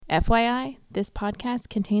FYI, this podcast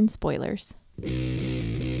contains spoilers.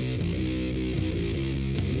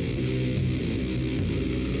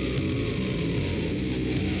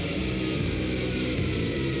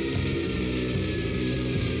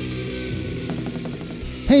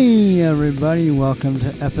 Hey everybody, welcome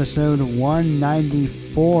to episode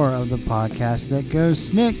 194 of the podcast that goes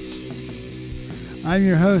snicked. I'm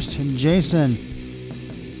your host, Jason.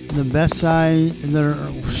 The best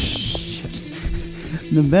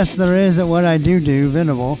there is at what I do,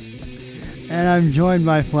 Venable. And I'm joined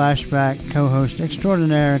by Flashback co-host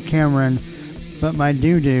extraordinaire, Cameron, but my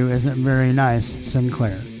do-do isn't very nice,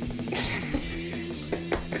 Sinclair.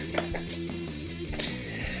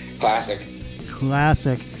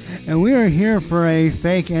 Classic. And we are here for a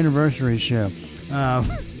fake anniversary show.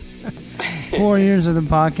 4 years of the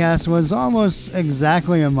podcast was almost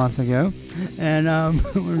exactly a month ago. And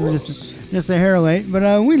we're just a hair late.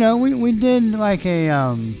 But we did like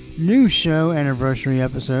a new show anniversary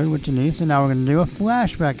episode with Denise. And now we're going to do a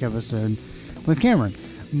flashback episode with Cameron.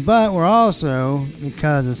 But we're also,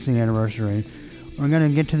 because it's the anniversary, we're going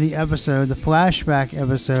to get to the flashback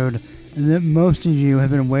episode that most of you have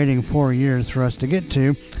been waiting 4 years for us to get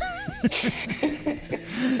to.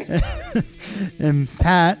 And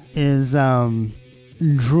Pat is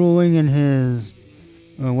drooling in his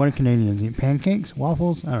what do Canadians eat? Pancakes?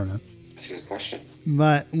 Waffles? I don't know. That's a good question.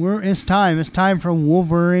 But it's time for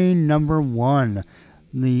Wolverine #1.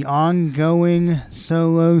 The ongoing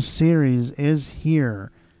solo series is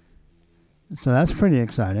here. So that's pretty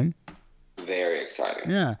exciting. Very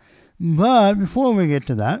exciting. Yeah. But before we get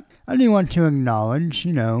to that, I do want to acknowledge,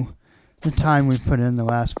 the time we've put in the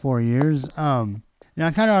last 4 years. I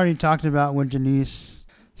kind of already talked about with Denise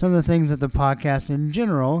some of the things that the podcast in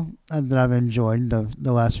general that I've enjoyed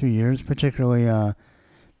the last few years, particularly the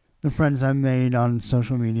friends I've made on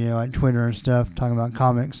social media, like Twitter and stuff, talking about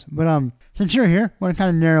comics. But since you're here, I want to kind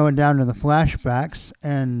of narrow it down to the flashbacks.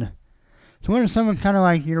 And so what are some of kind of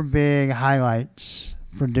like your big highlights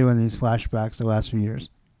for doing these flashbacks the last few years?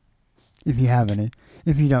 If you have any.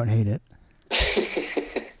 If you don't hate it.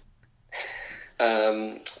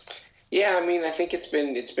 Yeah, I mean, I think it's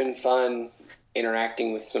been fun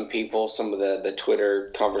interacting with some people, some of the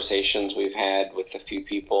Twitter conversations we've had with a few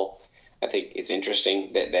people. I think it's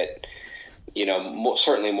interesting that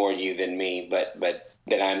certainly more you than me, but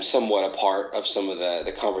that I'm somewhat a part of some of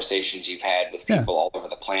the conversations you've had with people all over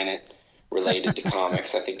the planet related to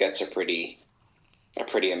comics. I think that's a pretty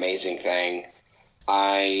amazing thing.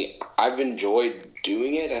 I've enjoyed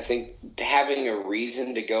doing it. I think having a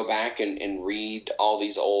reason to go back and read all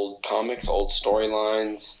these old comics, old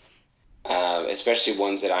storylines, especially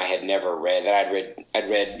ones that I had never read, that I'd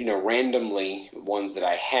read randomly ones that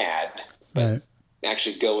I had, but right.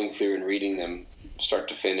 Actually going through and reading them start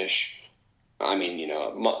to finish. I mean,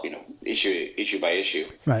 issue by issue.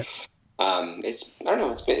 Right. It's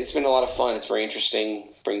been a lot of fun. It's very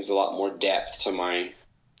interesting. Brings a lot more depth to my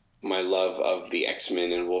love of the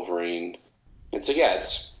X-Men and Wolverine. And so, yeah,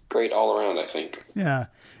 it's great all around, I think. Yeah.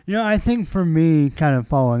 I think for me, kind of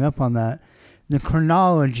following up on that, the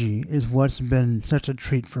chronology is what's been such a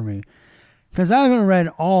treat for me. Because I haven't read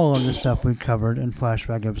all of the stuff we've covered in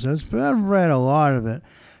flashback episodes, but I've read a lot of it.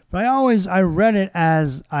 But I read it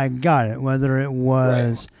as I got it, whether it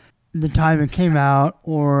was the time it came out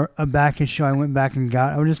or a back issue I went back and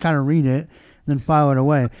got. I would just kind of read it, then file it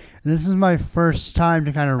away. And this is my first time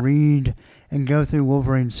to kind of read and go through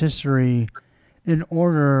Wolverine's history in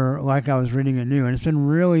order like I was reading it new. And it's been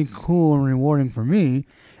really cool and rewarding for me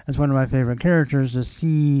as one of my favorite characters to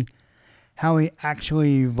see how he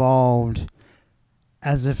actually evolved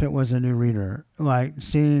as if it was a new reader. Like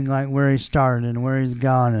seeing like where he started and where he's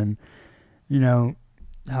gone, and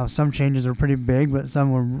how some changes were pretty big, but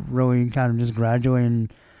some were really kind of just gradually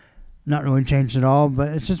and not really changed at all. But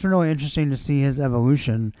it's just been really interesting to see his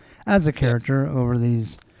evolution as a character over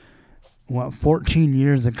these 14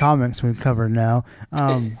 years of comics we've covered now.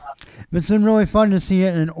 It's been really fun to see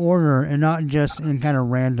it in order and not just in kind of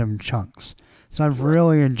random chunks. So I've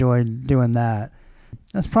really enjoyed doing that.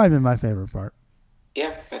 That's probably been my favorite part.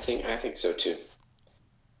 Yeah, I think so too.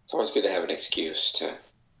 It's always good to have an excuse to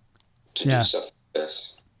do stuff like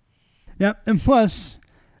this. Yep, and plus,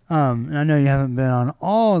 and I know you haven't been on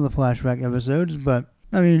all of the flashback episodes, but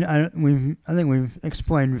I mean, I think we've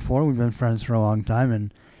explained before we've been friends for a long time,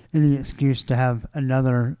 and any excuse to have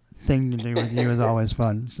another thing to do with you is always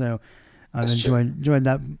fun. So I've enjoyed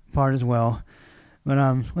that part as well. But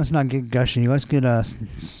let's not get gushy. Let's get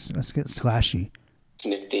slashy.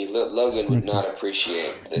 Snickety. Logan would not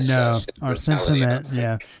appreciate this. No, our sentiment.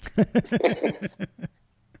 Yeah. Let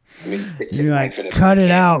me stick You're like, cut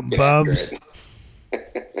it out, Bubs.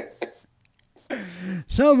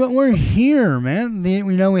 So, but we're here, man.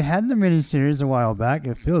 We know we had the miniseries a while back.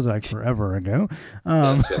 It feels like forever ago.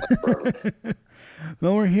 Does feel like forever.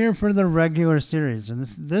 But we're here for the regular series. And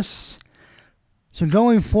so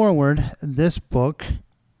going forward, this book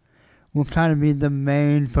will kind of be the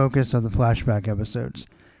main focus of the flashback episodes.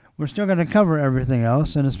 We're still going to cover everything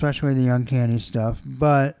else, and especially the uncanny stuff,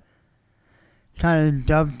 but kind of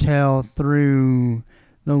dovetail through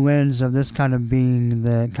the lens of this kind of being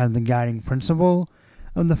the guiding principle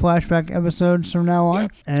of the flashback episodes from now on.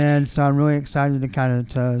 And so I'm really excited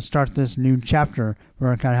to start this new chapter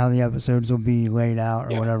for kind of how the episodes will be laid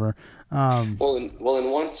out or whatever. And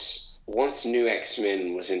once New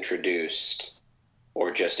X-Men was introduced,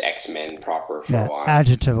 or just X-Men proper for a while.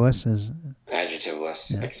 Adjectiveless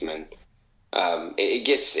X-Men.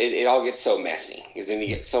 It all gets so messy because then you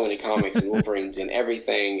get so many comics and Wolverine's in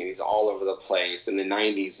everything and he's all over the place. In the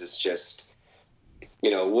 90s, it's just,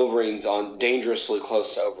 Wolverine's on dangerously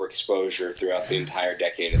close to overexposure throughout the entire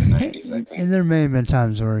decade of the 90s, I think. And there may have been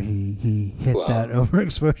times where he hit that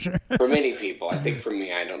overexposure. For many people. I think for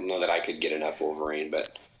me, I don't know that I could get enough Wolverine,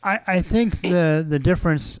 but I think the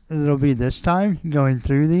difference that'll be this time going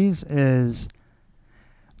through these is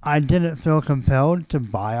I didn't feel compelled to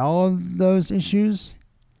buy all of those issues.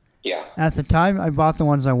 Yeah. At the time, I bought the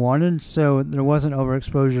ones I wanted, so there wasn't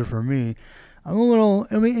overexposure for me. It'll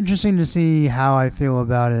be interesting to see how I feel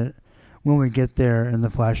about it when we get there in the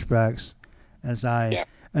flashbacks as I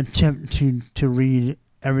attempt to read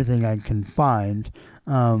everything I can find,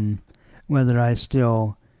 whether I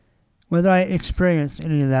experience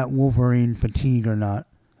any of that Wolverine fatigue or not.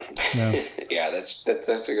 So. Yeah,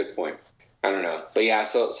 that's a good point. I don't know, but yeah.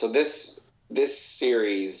 So this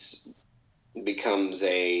series becomes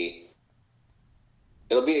it'll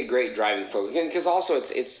be a great driving focus again, because also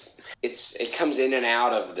it comes in and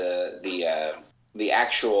out of the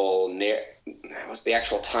actual what's the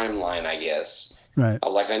actual timeline, I guess. Right.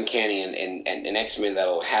 Like Uncanny and X-Men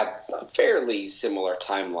that'll have a fairly similar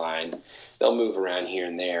timeline. They'll move around here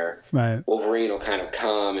and there. Right. Wolverine will kind of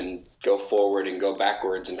come and go forward and go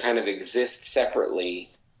backwards and kind of exist separately,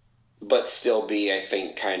 but still be, I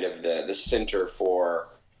think, kind of the center for,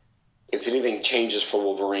 if anything changes for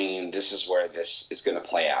Wolverine, this is where this is going to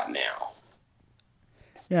play out now.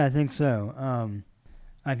 Yeah, I think so.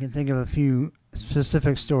 I can think of a few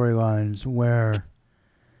specific storylines where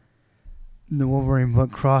the Wolverine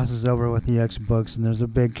book crosses over with the X books, and there's a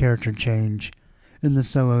big character change in the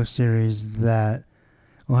solo series that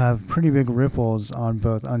will have pretty big ripples on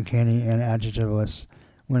both Uncanny and Adjectiveless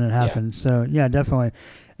when it happens. Yeah. So, yeah, definitely.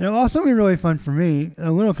 And it'll also be really fun for me.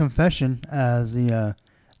 A little confession as the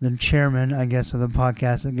chairman, I guess, of the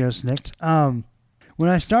podcast that goes snicked. When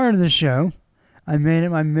I started the show, I made it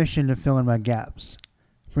my mission to fill in my gaps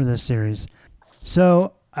for this series.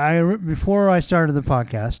 So, before I started the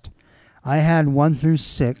podcast, I had 1 through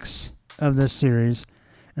 6 of this series,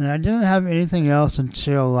 and I didn't have anything else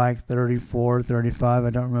until like 34, 35, I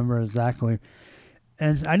don't remember exactly.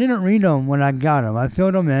 And I didn't read them when I got them. I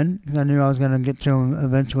filled them in because I knew I was going to get to them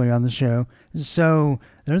eventually on the show. So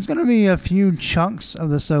there's going to be a few chunks of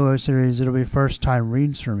the solo series that'll be first-time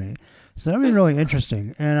reads for me. So that'll be really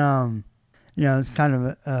interesting. And, it's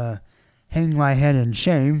kind of hanging my head in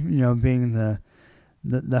shame, being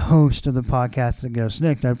the host of the podcast that goes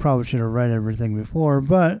snicked. I probably should have read everything before,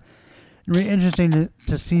 but it'll be interesting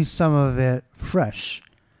to see some of it fresh.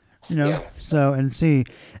 So, and see.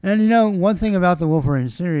 And, one thing about the Wolverine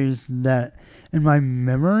series that in my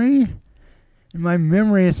memory,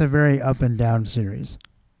 it's a very up and down series.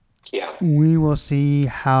 Yeah. We will see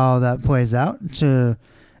how that plays out to,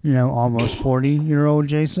 almost 40-year-old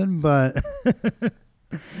Jason, but,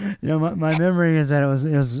 my memory is that it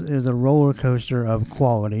was a roller coaster of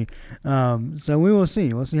quality. So we will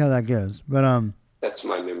see. We'll see how that goes. But, that's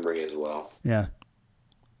my memory as well. Yeah.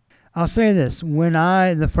 I'll say this: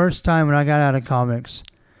 the first time when I got out of comics,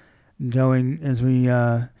 as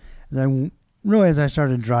I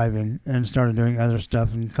started driving and started doing other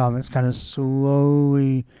stuff, and comics kind of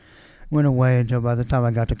slowly went away until by the time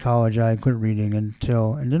I got to college, I quit reading and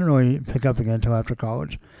didn't really pick up again until after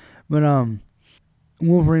college. But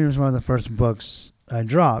Wolverine was one of the first books I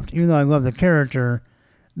dropped. Even though I love the character,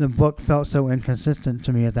 the book felt so inconsistent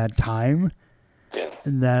to me at that time.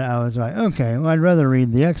 That I was like, okay, well, I'd rather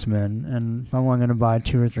read the X-Men, and if I'm only going to buy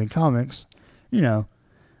 2 or 3 comics,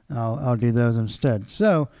 I'll do those instead.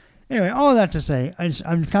 So, anyway, all of that to say,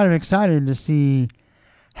 I'm kind of excited to see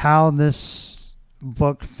how this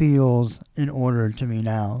book feels in order to me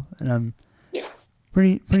now, and I'm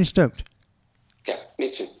pretty stoked. Yeah,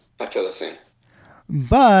 me too. I feel the same.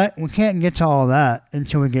 But we can't get to all that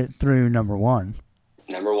until we get through number 1.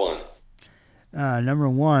 Number 1. Number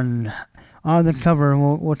 1 on the cover,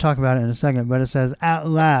 and we'll talk about it in a second, but it says, "At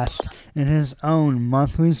Last," in his own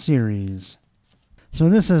monthly series. So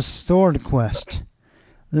this is Sword Quest.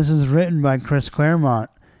 This is written by Chris Claremont,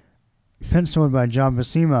 penciled by John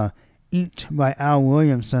Buscema, inked by Al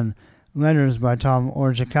Williamson, letters by Tom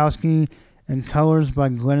Orzechowski, and colors by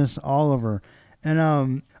Glynis Oliver.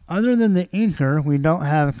 And other than the inker, we don't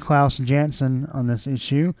have Klaus Janson on this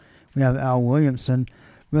issue. We have Al Williamson.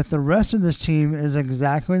 But the rest of this team is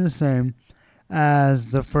exactly the same as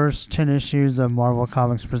the first 10 issues of Marvel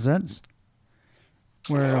Comics Presents,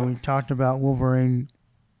 where we talked about Wolverine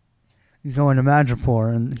going to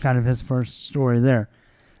Madripoor and kind of his first story there.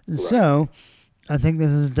 Right. So I think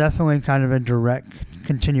this is definitely kind of a direct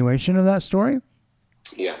continuation of that story.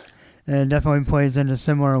 Yeah. And it definitely plays into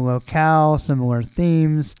similar locale, similar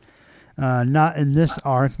themes. Not in this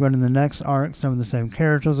arc, but in the next arc, some of the same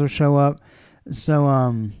characters will show up.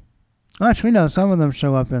 So, actually, no, some of them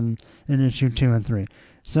show up in issue 2 and 3.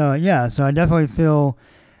 So, yeah, so I definitely feel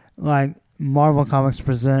like Marvel Comics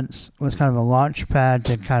Presents was kind of a launch pad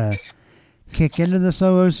to kind of kick into the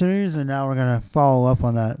solo series, and now we're going to follow up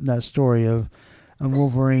on that story of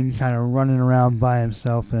Wolverine kind of running around by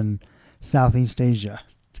himself in Southeast Asia.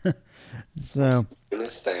 So,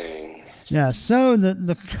 yeah, so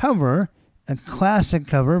the cover, a classic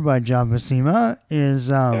cover by John Buscema,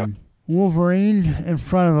 is Wolverine in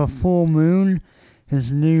front of a full moon,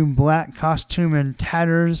 his new black costume in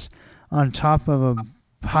tatters on top of a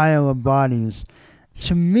pile of bodies.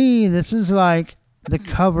 To me, this is like the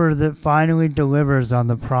cover that finally delivers on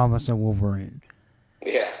the promise of Wolverine.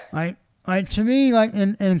 Yeah. Like to me, like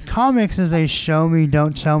in comics is a show me,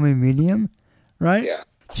 don't tell me medium, right? Yeah.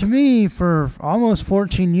 To me, for almost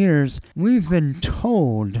 14 years, we've been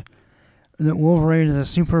told that Wolverine is a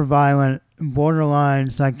super violent, borderline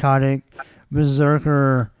psychotic,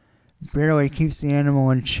 berserker, barely keeps the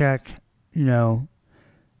animal in check, rageaholic,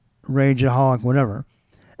 whatever.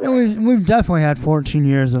 And we've definitely had 14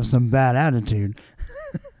 years of some bad attitude.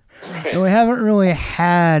 And we haven't really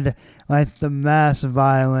had like the mass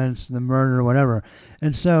violence, the murder, whatever.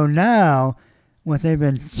 And so now, what they've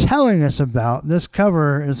been telling us about, this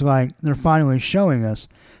cover is like they're finally showing us.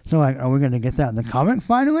 So like, are we going to get that in the comic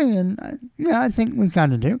finally? And I think we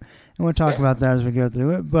kind of do. And we'll talk about that as we go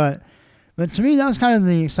through it. But to me, that was kind of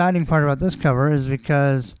the exciting part about this cover, is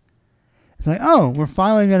because it's like, oh, we're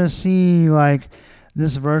finally going to see like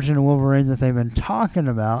this version of Wolverine that they've been talking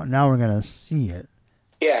about. Now we're going to see it.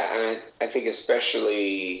 Yeah, and I think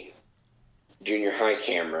especially Junior High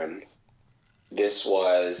Cameron, this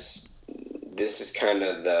is kind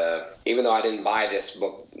of even though I didn't buy this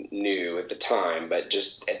book new at the time, but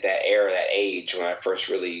just at that era, that age, when I first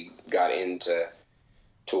really got into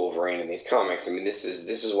Wolverine and these comics, I mean, this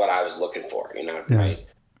is what I was looking for, right?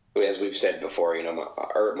 As we've said before,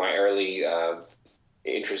 my early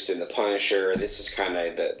interest in the Punisher, this is kind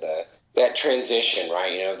of that transition,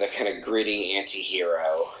 right? The kind of gritty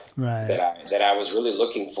anti-hero right. that I was really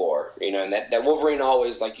looking for, and that Wolverine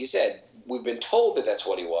always, like you said, we've been told that that's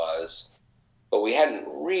what he was, but we hadn't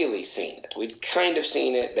really seen it. We'd kind of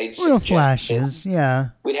seen it. They'd little flashes, yeah.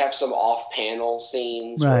 We'd have some off-panel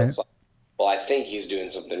scenes right. where it's like, well, I think he's doing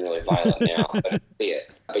something really violent now, but I didn't see it.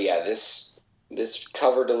 But yeah, this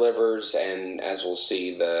cover delivers, and as we'll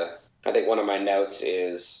see, I think one of my notes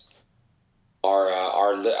is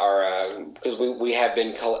our because we have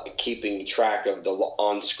been keeping track of the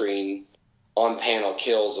on-screen, on-panel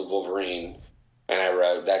kills of Wolverine, and I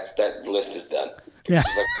wrote that list is done. Yeah.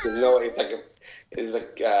 It's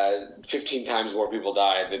like 15 times more people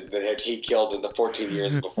died than he killed in the 14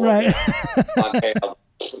 years before. Right. On panel,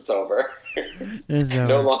 it's over. It's over.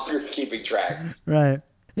 No longer keeping track. Right.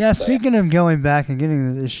 Yeah, speaking of going back and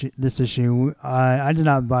getting this issue, I did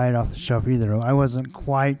not buy it off the shelf either. I wasn't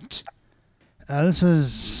quite... this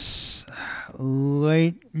was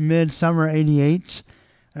late, midsummer 88.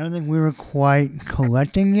 I don't think we were quite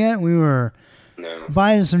collecting yet. We were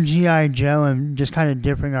buying some G.I. Joe and just kind of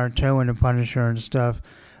dipping our toe into Punisher and stuff.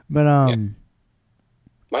 But,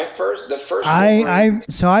 the first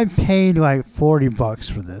I paid like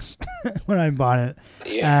 $40 for this when I bought it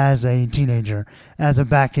as a teenager, as a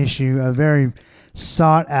back issue, a very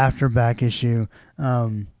sought after back issue.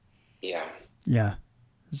 Yeah.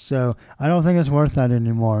 So I don't think it's worth that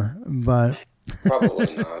anymore, but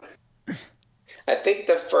probably not. I think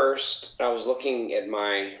I was looking at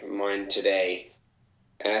mine today,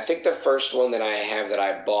 and I think the first one that I have that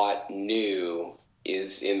I bought new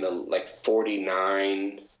is in the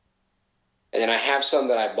 49, and then I have some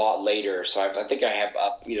that I bought later. So I think I have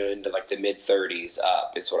up, into the mid 30s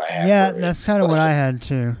up is what I have. Yeah, that's kind of what I had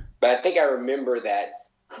too. But I think I remember that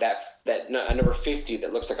number 50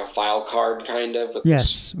 that looks like a file card kind of with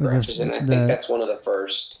Yes, the scratches, and I think that's one of the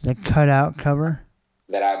first the cutout cover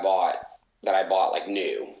that I bought like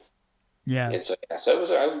new. Yeah. And so it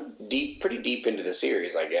was pretty deep into the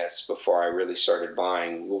series, I guess, before I really started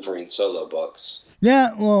buying Wolverine solo books.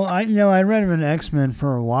 Yeah, well, I read him in X-Men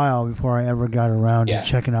for a while before I ever got around to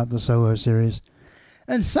checking out the solo series.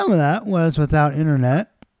 And some of that was without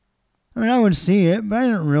internet. I mean, I would see it, but I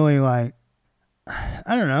didn't really I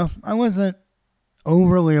don't know. I wasn't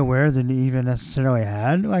overly aware that he even necessarily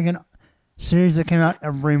had like a series that came out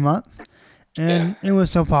every month. And it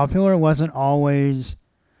was so popular, it wasn't always...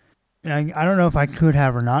 I don't know if I could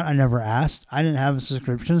have or not. I never asked. I didn't have a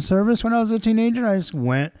subscription service when I was a teenager. I just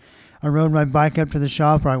went. I rode my bike up to the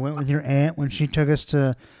shop, or I went with your aunt when she took us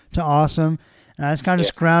to Awesome. And I just kind of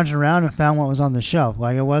scrounged around and found what was on the shelf.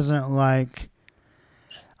 Like, it wasn't like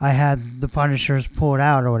I had the Punishers pulled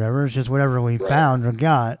out or whatever. It's just whatever we found or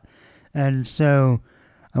got. And so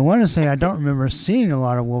I want to say I don't remember seeing a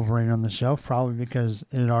lot of Wolverine on the shelf, probably because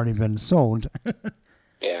it had already been sold.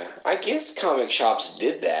 Yeah, I guess comic shops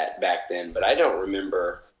did that back then, but I don't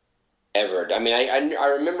remember ever. I mean, I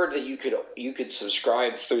remember that you could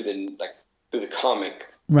subscribe through the comic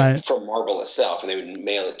from Marvel itself, and they would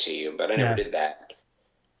mail it to you. But I never did that.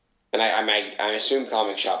 And I assume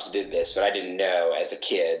comic shops did this, but I didn't know as a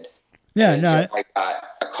kid. Yeah, and so I got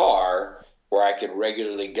a car where I could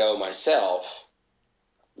regularly go myself.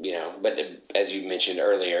 But as you mentioned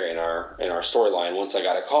earlier in our storyline, once I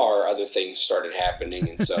got a car, other things started happening,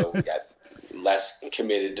 and so we got less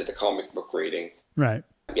committed to the comic book reading. Right.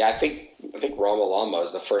 Yeah, I think Rama Llama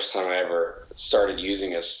was the first time I ever started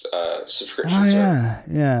using a subscription service.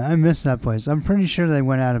 Yeah, I missed that place. I'm pretty sure they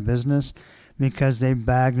went out of business because they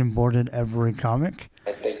bagged and boarded every comic.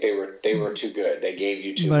 I think they were too good. They gave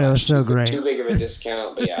you too much. But it was so great. Too big of a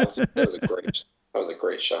discount. But yeah, that was a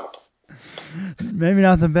great shop. Maybe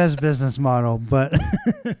not the best business model, but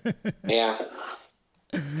yeah.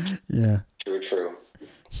 True.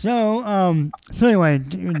 So anyway,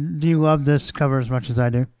 do you love this cover as much as I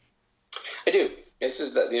do? I do. This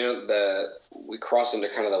is we cross into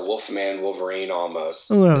kind of the Wolfman Wolverine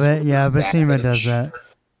almost. A little bit, yeah. Buscema does that.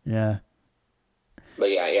 Yeah. But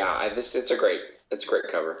it's a great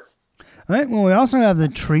cover. All right. Well, we also have the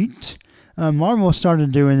treat. Marvel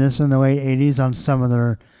started doing this in the late '80s on some of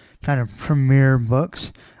their kind of premiere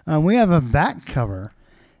books. We have a back cover.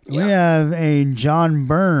 Yeah. We have a John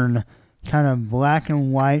Byrne kind of black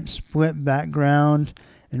and white split background,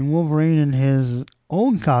 and Wolverine in his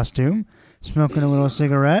old costume, smoking a little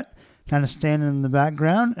cigarette, kind of standing in the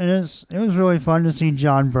background. And it was really fun to see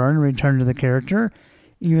John Byrne return to the character,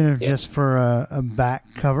 even if just for a back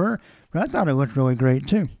cover. But I thought it looked really great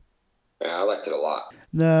too. Yeah, I liked it a lot.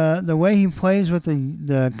 The way he plays with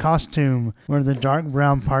the costume, where the dark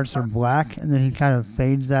brown parts are black, and then he kind of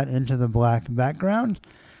fades that into the black background.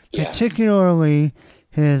 Yeah. Particularly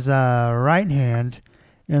his right hand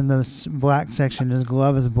in the black section, his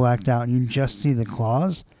glove is blacked out, and you just see the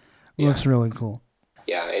claws. Looks really cool.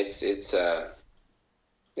 Yeah, it's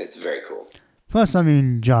very cool. Plus, I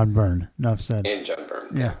mean, John Byrne. Enough said. And John Byrne.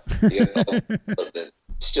 Yeah.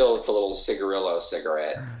 Still with the little cigarillo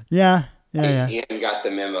cigarette. Yeah. He hadn't got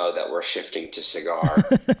the memo that we're shifting to cigar.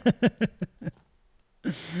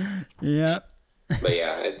 Yeah. But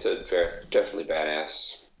yeah, it's definitely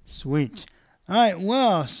badass. Sweet. All right,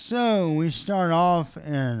 well, so we start off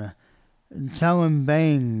in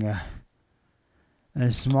Talembang,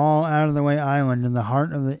 a small out-of-the-way island in the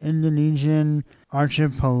heart of the Indonesian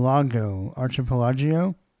archipelago.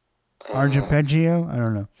 Archipelago? Archipelago? I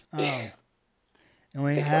don't know. And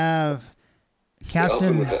we have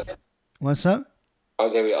Captain... What's up? I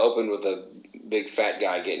was saying we opened with a big fat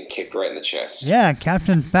guy getting kicked right in the chest. Yeah,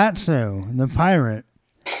 Captain Fatso, the pirate,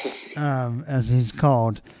 as he's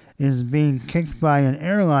called, is being kicked by an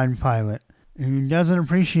airline pilot who doesn't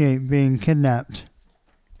appreciate being kidnapped.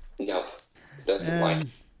 No, doesn't like.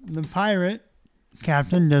 The pirate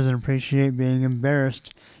captain doesn't appreciate being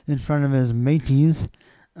embarrassed in front of his mateys.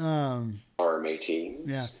 Our mateys.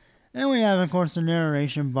 Yeah. And we have, of course, the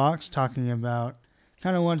narration box talking about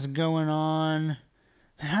kind of what's going on.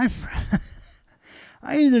 I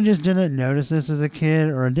either just didn't notice this as a kid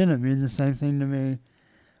or it didn't mean the same thing to me.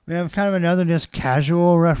 We have kind of another just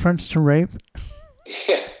casual reference to rape.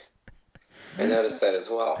 Yeah, I noticed that as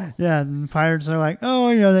well. Yeah, the pirates are like,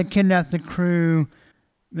 they kidnapped the crew,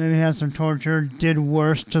 maybe had some torture, did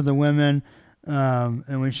worse to the women,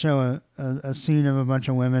 and we show a scene of a bunch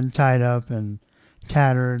of women tied up and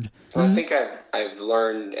tattered. Well, I think I've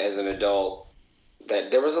learned as an adult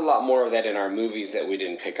that there was a lot more of that in our movies that we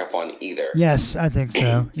didn't pick up on either. Yes, I think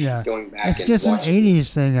so. Yeah. Going back It's and just an watching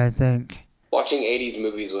 80s thing, I think. watching 80s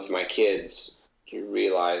movies with my kids, you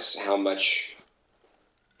realize how much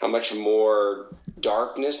more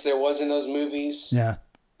darkness there was in those movies. Yeah.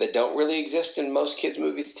 That don't really exist in most kids'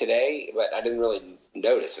 movies today, but I didn't really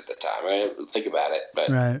notice at the time. I didn't think about it, but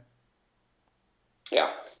Right. yeah.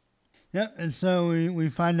 Yep, and so we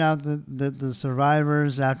find out that the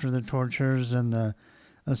survivors, after the tortures and the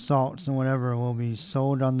assaults and whatever, will be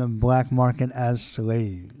sold on the black market as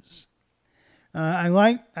slaves.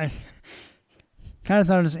 I kind of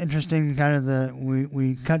thought it was interesting, kind of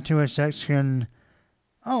we cut to a section.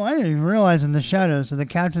 Oh, I didn't even realize in the shadows, so the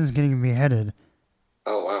captain's getting beheaded.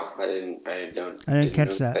 Oh wow, I didn't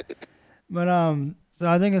catch that. But so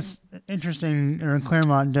I think it's interesting, or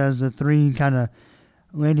Claremont does the three kind of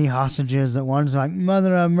lady hostages. That one's like,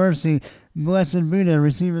 Mother of Mercy, Blessed Buddha,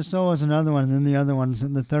 receive a soul, as another one, and then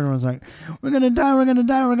the third one's like, we're gonna die, we're gonna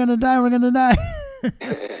die, we're gonna die, we're gonna die.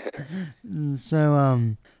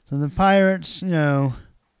 So the pirates,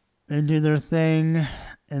 they do their thing,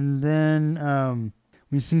 and then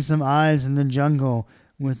we see some eyes in the jungle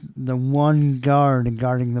with the one guard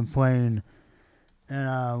guarding the plane.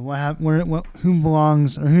 And what happened? Who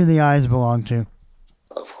belongs, or who the eyes belong to?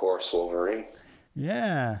 Of course, Wolverine.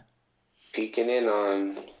 Yeah. Peeking in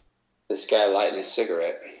on this guy lighting a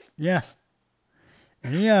cigarette. Yeah.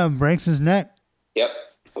 And he breaks his neck. Yep.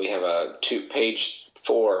 We have a page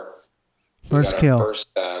 4. First kill. First,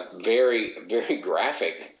 very, very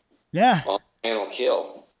graphic. Yeah. On-panel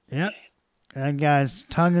kill. Yep. That guy's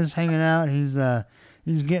tongue is hanging out. He's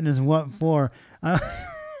getting his what for. I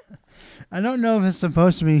don't know if it's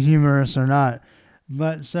supposed to be humorous or not.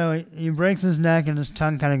 But so he breaks his neck and his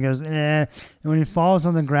tongue kind of goes, eh. And when he falls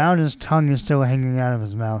on the ground, his tongue is still hanging out of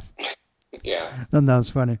his mouth. Yeah. I thought that was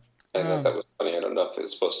funny. I thought that was funny. I don't know if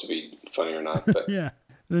it's supposed to be funny or not. But yeah.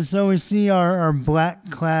 So we see our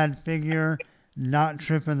black-clad figure not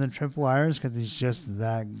tripping the tripwires because he's just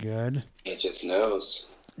that good. He just knows.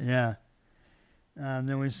 Yeah.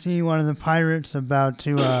 Then we see one of the pirates about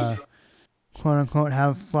to, quote-unquote,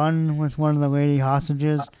 have fun with one of the lady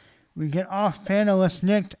hostages. We get off-panel a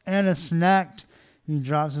snicked and a snacked. He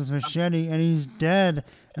drops his machete and he's dead,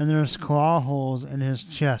 and there's claw holes in his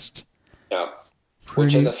chest. Yeah.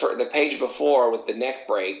 Which in the page before with the neck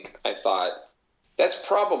break, I thought, that's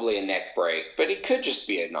probably a neck break, but it could just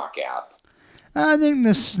be a knockout. I think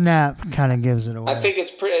the snap kind of gives it away. I think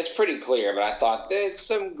it's pretty clear, but I thought there's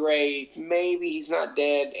some gray. Maybe he's not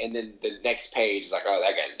dead, and then the next page is like, oh,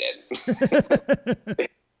 that guy's dead.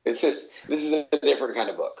 This is a different kind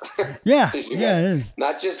of book. Yeah, yeah, it is.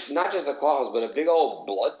 Not just the claws, but a big old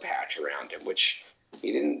blood patch around him, which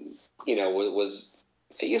he didn't. Was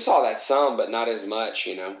you saw that some, but not as much.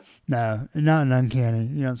 No, not an uncanny.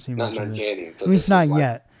 You don't see much not of this. uncanny. So at least not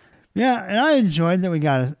yet. Yeah, and I enjoyed that we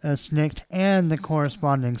got a snicked and the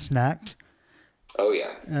corresponding snacked. Oh,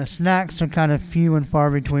 yeah. Snacks are kind of few and far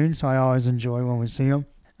between, so I always enjoy when we see them.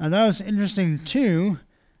 And that was interesting, too,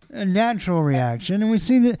 a natural reaction. And we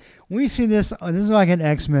see this is like an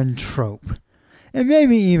X-Men trope. And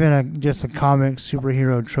maybe even just a comic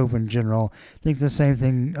superhero trope in general. I think the same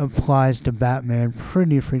thing applies to Batman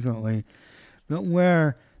pretty frequently. But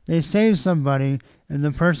where they save somebody and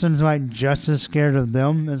the person's like just as scared of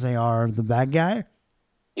them as they are the bad guy.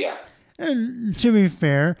 Yeah. And to be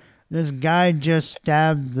fair, this guy just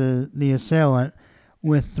stabbed the assailant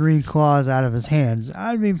with 3 claws out of his hands.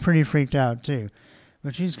 I'd be pretty freaked out too.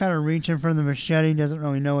 But she's kind of reaching for the machete, doesn't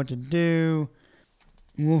really know what to do.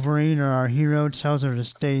 Wolverine, or our hero, tells her to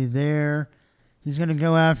stay there. He's going to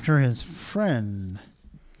go after his friend.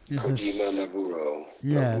 Kojima Naburo.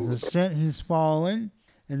 Yeah, it's a scent he's following.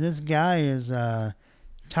 And this guy is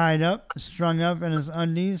tied up, strung up in his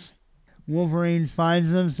undies. Wolverine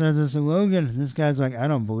finds him, says it's Logan. This guy's like, I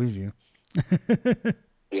don't believe you.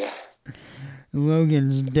 Yeah.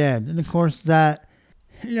 Logan's dead. And of course that,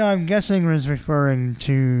 I'm guessing was referring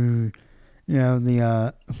to,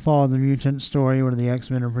 the Fall of the Mutant story where the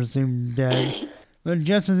X-Men are presumed dead. But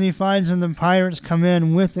just as he finds him, the pirates come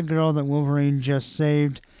in with the girl that Wolverine just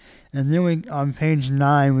saved. And then on page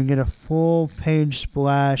 9, we get a full page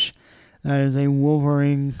splash that is a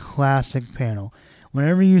Wolverine classic panel.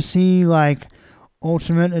 Whenever you see like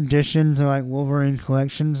Ultimate editions or like Wolverine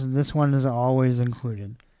collections, this one is always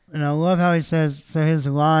included. And I love how he says, so his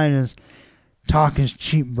line is, talk is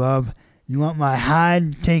cheap, bub. You want my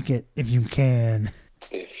hide? Take it if you can.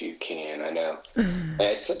 If you can, I know.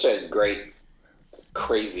 It's such a great,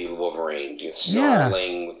 crazy Wolverine. He's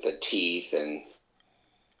snarling with the teeth and...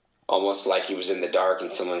 almost like he was in the dark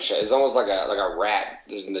and someone it's almost like a rat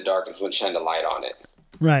who's in the dark and someone shined a light on it.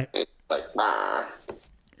 Right. And it's like, bah.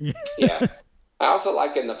 Yeah. I also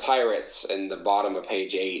like in the pirates in the bottom of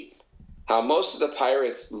page 8 how most of the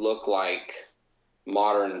pirates look like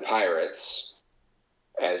modern pirates,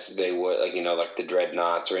 as they would, like, you know, like the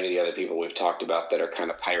dreadnoughts or any of the other people we've talked about that are kind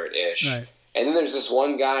of pirate-ish. Right. And then there's this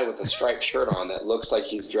one guy with a striped shirt on that looks like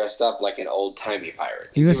he's dressed up like an old-timey pirate.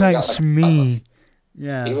 He looks like Smee.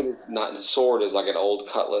 Yeah. Even his sword is like an old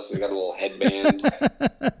cutlass. He's got a little headband.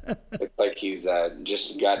 It's like he's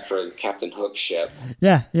just got for Captain Hook's ship.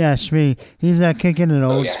 Yeah, Smee. He's kicking it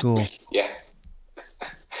old school. Yeah.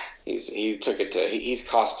 He's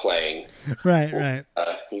cosplaying. Right.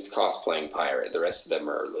 He's cosplaying pirate. The rest of them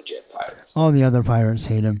are legit pirates. All the other pirates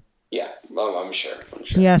hate him. Yeah, well, I'm sure.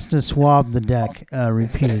 He has to swab the deck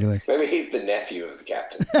repeatedly. Maybe he's the nephew of the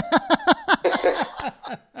captain.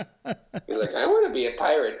 He's like, I want to be a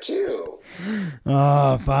pirate too.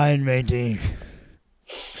 Oh, fine, matey.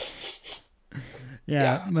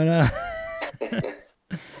 Yeah. But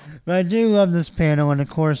I do love this panel, and of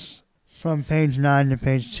course, from page 9 to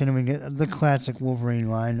page 10, we get the classic Wolverine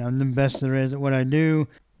line. I'm the best there is at what I do.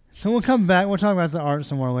 So we'll come back. We'll talk about the art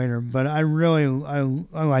some more later, but I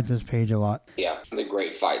like this page a lot. Yeah, the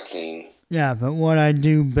great fight scene. Yeah, but what I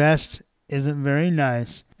do best isn't very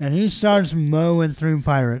nice. And he starts mowing through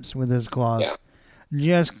pirates with his claws. Yeah.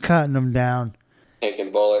 Just cutting them down.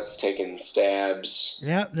 Taking bullets, taking stabs.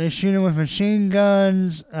 Yep, they shoot him with machine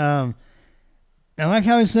guns. I like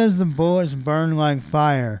how he says the bullets burn like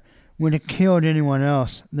fire. Would have killed anyone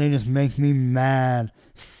else. They just make me mad.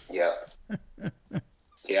 Yeah.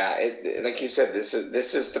 Yeah, like you said, this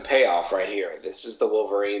is the payoff right here. This is the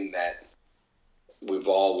Wolverine that we've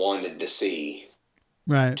all wanted to see.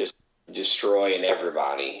 Right. Just destroying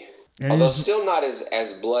everybody. And although still not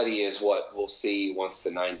as bloody as what we'll see once the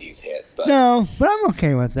 90s hit. But no, but I'm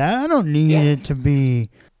okay with that. I don't need it to be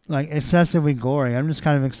like excessively gory. I'm just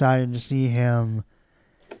kind of excited to see him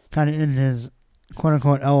kind of in his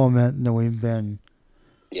quote-unquote element that we've been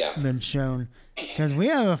shown. Because we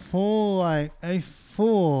have a full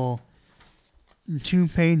 2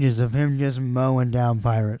 pages of him just mowing down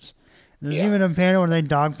pirates. There's even a panel where they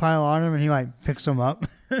dogpile on him and he picks them up.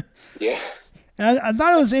 Yeah. And I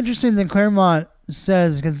thought it was interesting that Claremont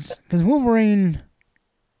says, because Wolverine,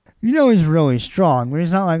 he's really strong, but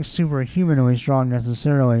he's not superhumanly strong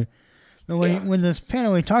necessarily. But when this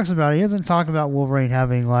panel he talks about it, he doesn't talk about Wolverine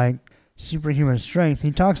having superhuman strength.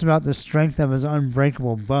 He talks about the strength of his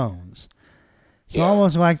unbreakable bones. So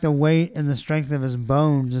almost like the weight and the strength of his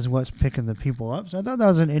bones is what's picking the people up. So I thought that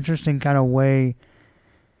was an interesting kind of way,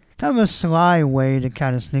 kind of a sly way to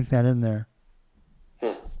kind of sneak that in there.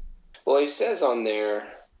 Well, he says on there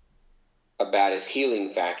about his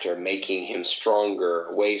healing factor making him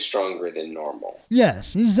stronger, way stronger than normal.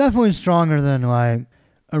 Yes, he's definitely stronger than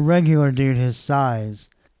a regular dude his size.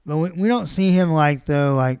 But we don't see him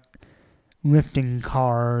lifting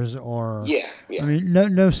cars or I mean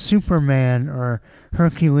no Superman or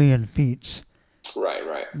Herculean feats. Right.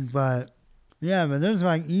 But there's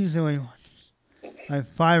easily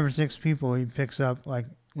 5 or 6 people he picks up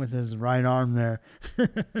with his right arm there.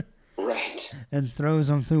 Right. And throws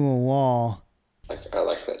them through a wall. I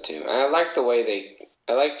like that too. I like the way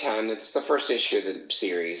I liked how, and it's the first issue of the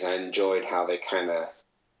series, I enjoyed how they kind of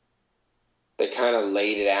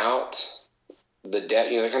laid it out. They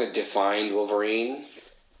kind of defined Wolverine,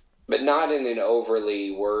 but not in an overly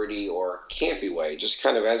wordy or campy way. Just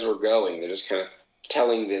kind of as we're going, they're just kind of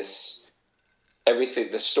telling the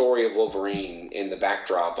story of Wolverine in the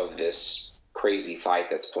backdrop of this crazy fight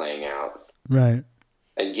that's playing out. Right.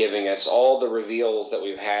 And giving us all the reveals that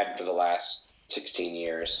we've had for the last 16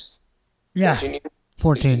 years. Yeah. 14 years?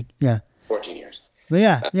 14, yeah. 14 years.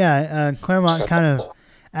 But Claremont kind of,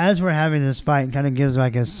 as we're having this fight, kind of gives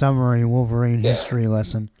a summary Wolverine history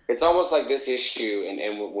lesson. It's almost like this issue,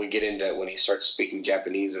 and when we get into when he starts speaking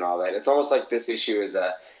Japanese and all that, it's almost like this issue is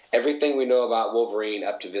everything we know about Wolverine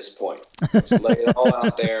up to this point. Let's lay it all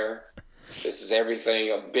out there. This is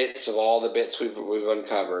everything, bits of all the bits we've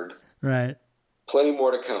uncovered. Right. Plenty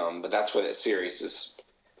more to come, but that's what this series is.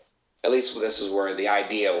 At least this is where the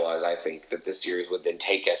idea was, I think, that this series would then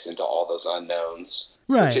take us into all those unknowns.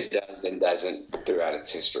 Right. Which it does and doesn't throughout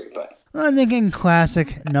its history. But I think in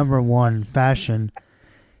classic #1 fashion,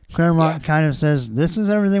 Claremont kind of says, this is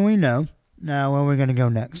everything we know. Now where are we going to go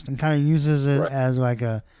next? And kind of uses it as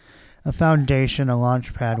a foundation, a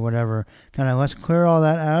launch pad, whatever. Kind of let's clear all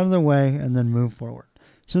that out of the way and then move forward.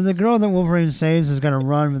 So the girl that Wolverine saves is going to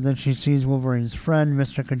run, but then she sees Wolverine's friend,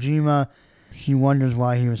 Mr. Kojima. She wonders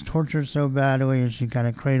why he was tortured so badly, and she kind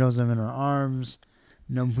of cradles him in her arms.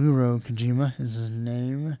 Nobuo Kojima is his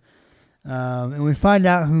name. And we find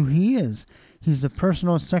out who he is. He's the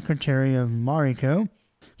personal secretary of Mariko.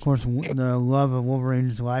 Of course, the love of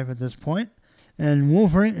Wolverine's life at this point. And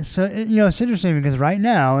Wolverine, so, it's interesting because right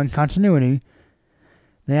now, in continuity,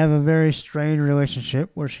 they have a very strained relationship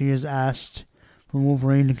where she is asked for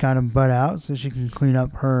Wolverine to kind of butt out so she can clean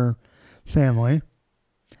up her family.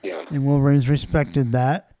 Yeah. And Wolverine's respected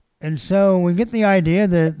that. And so we get the idea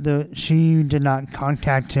that she did not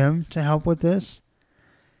contact him to help with this.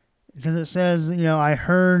 Because it says, I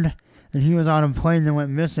heard that he was on a plane that went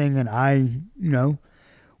missing and I,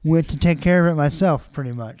 went to take care of it myself,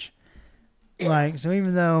 pretty much. Yeah. So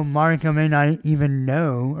even though Mariko may not even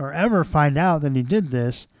know or ever find out that he did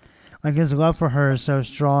this, his love for her is so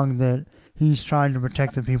strong that he's trying to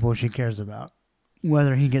protect the people she cares about,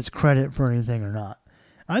 whether he gets credit for anything or not.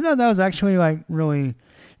 I thought that was actually really,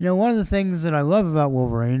 one of the things that I love about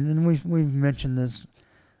Wolverine, and we've mentioned this,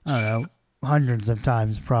 I don't know, hundreds of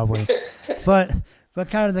times probably, but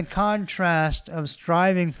kind of the contrast of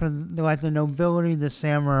striving for the nobility, the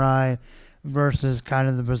samurai, versus kind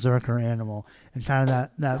of the berserker animal, and kind of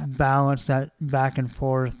that balance, that back and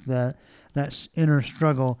forth, that inner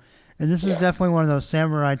struggle. And this is definitely one of those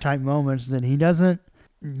samurai type moments that he doesn't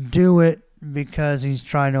do it because he's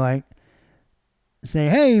trying to say,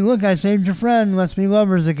 hey, look, I saved your friend, let's be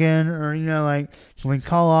lovers again, or can we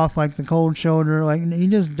call off the cold shoulder? He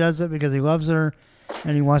just does it because he loves her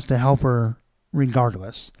and he wants to help her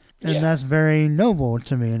regardless. And that's very noble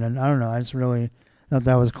to me, and I don't know, I just really thought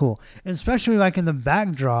that was cool. And especially in the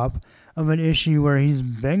backdrop of an issue where he's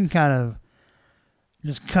been kind of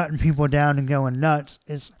just cutting people down and going nuts.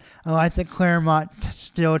 I like that Claremont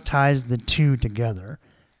still ties the two together.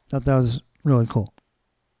 Thought that was really cool.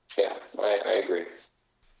 Yeah, I agree.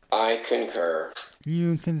 I concur.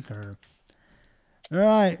 You concur. All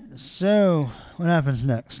right, so what happens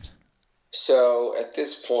next? So at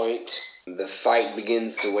this point, the fight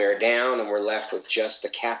begins to wear down, and we're left with just the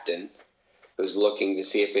captain, who's looking to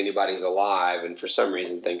see if anybody's alive, and for some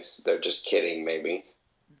reason thinks they're just kidding. Maybe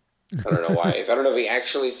I don't know why. I don't know if he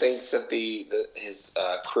actually thinks that his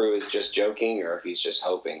crew is just joking, or if he's just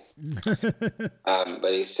hoping.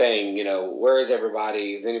 But he's saying, where is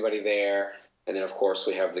everybody? Is anybody there? And then, of course,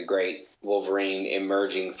 we have the great Wolverine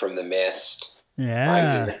emerging from the mist. Yeah.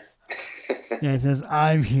 I'm here. Yeah, it says,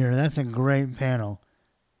 I'm here. That's a great panel.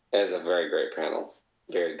 That is a very great panel.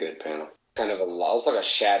 Very good panel. Kind of it's like a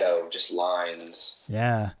shadow, just lines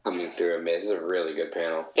coming through a mist. It's a really good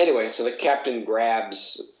panel. Anyway, so the captain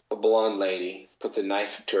grabs a blonde lady, puts a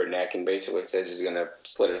knife to her neck, and basically says he's going to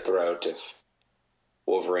slit her throat if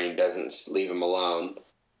Wolverine doesn't leave him alone.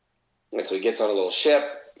 And so he gets on a little ship,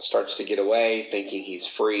 starts to get away, thinking he's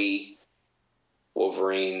free.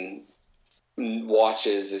 Wolverine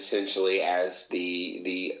watches essentially as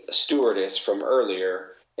the stewardess from earlier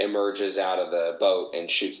emerges out of the boat and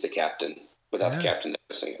shoots the captain without the captain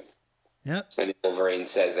noticing it. Yep. And then Wolverine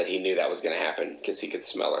says that he knew that was going to happen because he could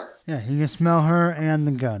smell her. Yeah, he can smell her and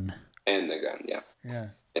the gun. And the gun, yeah. Yeah.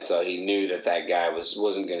 And so he knew that guy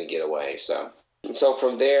wasn't going to get away. So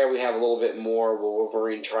from there, we have a little bit more where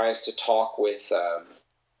Wolverine tries to talk with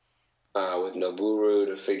Noboru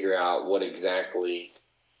to figure out what exactly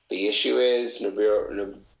the issue is.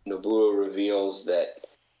 Noboru reveals that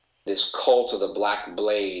this cult of the Black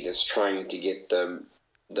Blade is trying to get the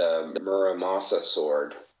Muramasa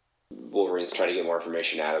sword. Wolverine's trying to get more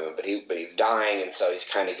information out of him, but he's dying, and so he's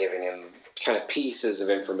kind of giving him kind of pieces of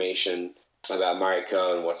information about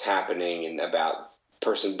Mariko and what's happening, and about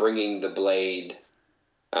person bringing the blade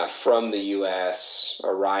from the U.S.,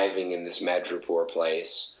 arriving in this Madripoor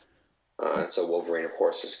place. And so Wolverine, of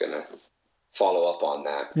course, is going to follow up on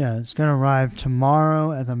that. Yeah, it's going to arrive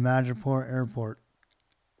tomorrow at the Madripoor airport.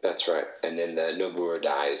 That's right. And then the Noboru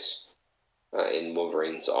dies in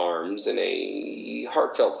Wolverine's arms in a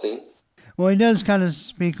heartfelt scene. Well, he does kind of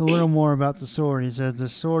speak a little more about the sword. He says the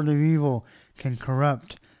sword of evil can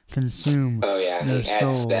corrupt, consume their he adds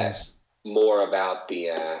souls. that more about the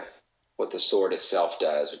what the sword itself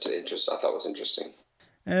does, which I thought was interesting.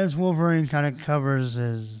 As Wolverine kind of covers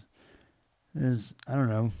his I don't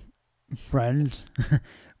know, friend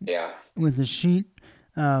with the sheet,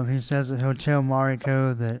 he says at Hotel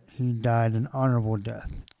Mariko that he died an honorable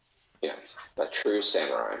death. Yes, a true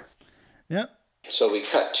samurai. Yep. So we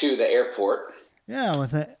cut to the airport. Yeah,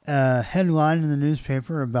 with a headline in the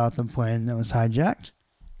newspaper about the plane that was hijacked.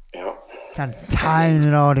 Yeah. Kind of tying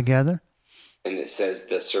it all together. And it says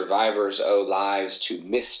the survivors owe lives to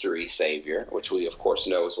Mystery Savior, which we, of course,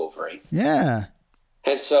 know is Wolverine. Yeah.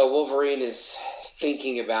 And so Wolverine is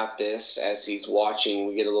thinking about this as he's watching.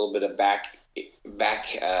 We get a little bit of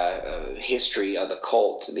history of the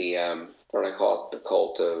cult. The what do I call it? The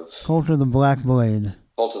cult of the Black Blade.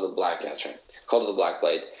 Cult of the Black. That's right. Cult of the Black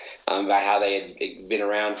Blade. About how they had been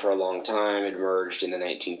around for a long time, emerged in the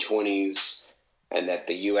 1920s, and that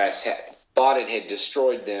the U.S. thought it had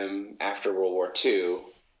destroyed them after World War II,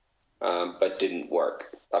 but didn't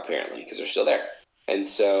work, apparently, because they're still there. And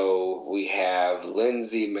so we have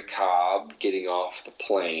Lindsay McCobb getting off the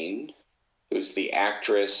plane, who's the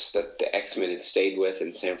actress that the X-Men had stayed with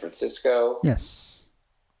in San Francisco. Yes.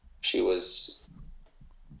 She was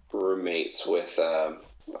roommates with,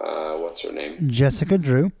 what's her name? Jessica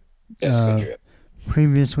Drew.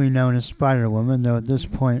 Previously known as Spider-Woman, though at this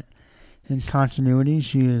point in continuity,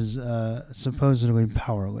 she is supposedly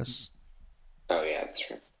powerless. Oh, yeah, that's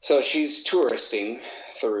right. So she's touristing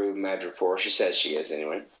through Madripoor. She says she is,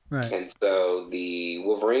 anyway. Right. And so the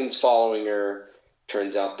Wolverine's following her.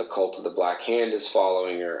 Turns out the Cult of the Black Hand is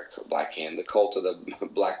following her. The Cult of the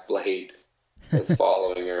Black Blade is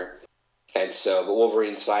following her. And so, but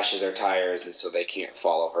Wolverine slashes their tires, and so they can't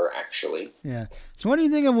follow her, actually. Yeah. So what do you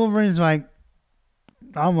think of Wolverine's,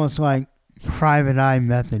 almost like private eye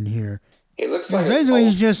method here? It looks like basically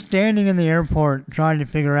he's just standing in the airport trying to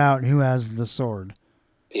figure out who has the sword.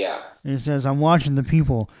 Yeah. And he says, I'm watching the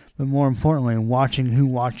people, but more importantly, watching who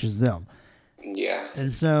watches them. Yeah.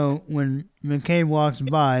 And so when McCabe walks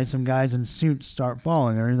by, some guys in suits start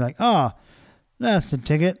following her. He's like, oh, that's the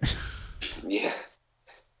ticket. Yeah.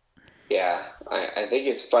 Yeah. I think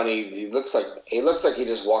it's funny. He looks like he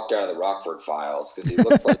just walked out of the Rockford Files, because he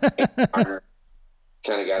looks like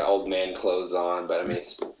kind of got old man clothes on, but I mean,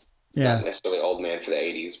 it's not necessarily old man for the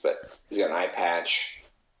 80s, but he's got an eye patch,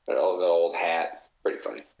 an old hat. Pretty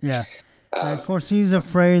funny. Yeah. Of course, he's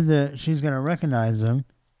afraid that she's going to recognize him.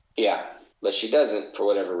 Yeah, but she doesn't for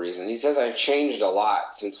whatever reason. He says, I've changed a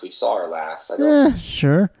lot since we saw her last.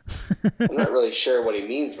 Sure. I'm not really sure what he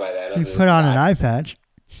means by that. He put on an eye patch.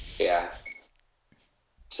 Yeah.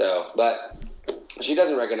 So, but she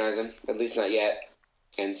doesn't recognize him, at least not yet.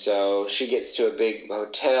 And so she gets to a big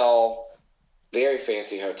hotel, very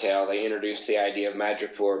fancy hotel. They introduce the idea of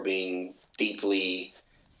Madripoor being deeply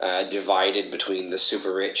divided between the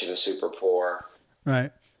super rich and the super poor.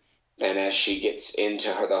 Right. And as she gets into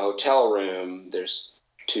the hotel room, there's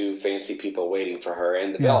two fancy people waiting for her,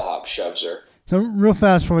 and the bellhop shoves her. So real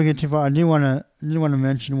fast before we get too far, I do want to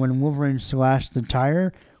mention when Wolverine slashed the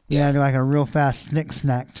tire, we had like a real fast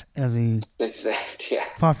snacked as he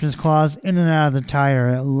popped his claws in and out of the tire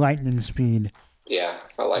at lightning speed. Yeah,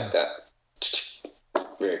 I like that.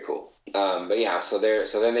 Very cool. But yeah, so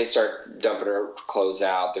then they start dumping her clothes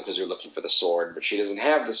out because they're looking for the sword, but she doesn't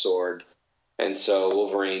have the sword, and so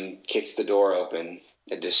Wolverine kicks the door open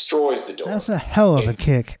and destroys the door. That's a hell of a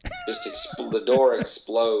kick. The door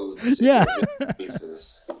explodes into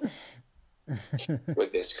pieces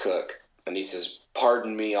with this cook, and he says,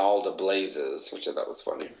 "Pardon me, all to blazes," which I thought was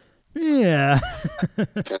funny. Yeah.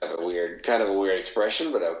 kind of a weird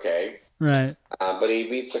expression, but okay. Right. But he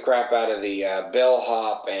beats the crap out of the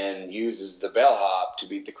bellhop and uses the bellhop to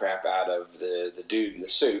beat the crap out of the dude in the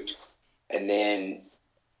suit. And then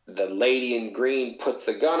the lady in green puts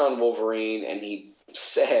the gun on Wolverine, and he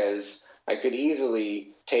says, I could easily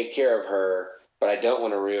take care of her, but I don't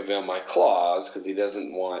want to reveal my claws, because he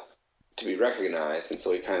doesn't want to be recognized. And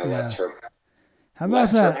so he kind of lets her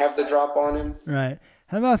have the drop on him. Right.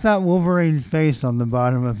 How about that Wolverine face on the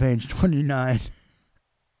bottom of page 29?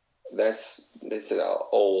 It's an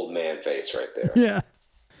old man face right there. Yeah.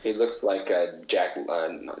 He looks like John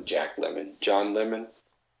Lemon.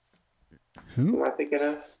 Who am I thinking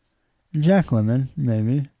of? Jack Lemmon,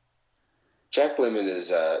 maybe. Jack Lemmon is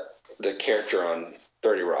the character on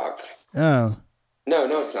 30 Rock. Oh.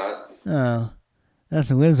 No, it's not. Oh.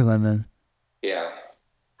 That's Liz Lemon. Yeah.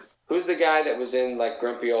 Who's the guy that was in like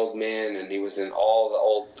Grumpy Old Men, and he was in all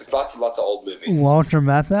the lots of old movies? Walter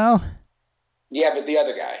Matthau? Yeah, but the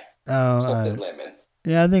other guy. Oh. Something Lemon.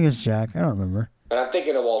 Yeah, I think it's Jack. I don't remember. But I'm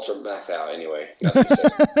thinking of Walter Matthau anyway.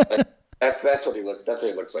 That's what he looks. That's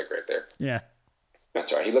what he looks like right there. Yeah.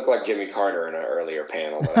 That's right. He looked like Jimmy Carter in an earlier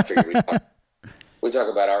panel. But I figured we talk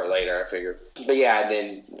about art later. I figured. But yeah,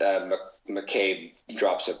 and then McCabe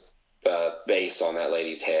drops a base on that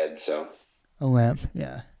lady's head. So. A lamp.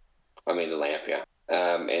 Yeah. I mean, the lamp. Yeah.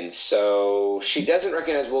 And so she doesn't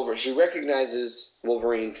recognize Wolverine. She recognizes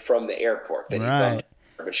Wolverine from the airport that he bumped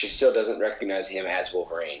her, but she still doesn't recognize him as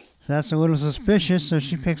Wolverine. That's a little suspicious, so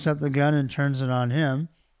she picks up the gun and turns it on him.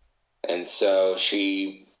 And so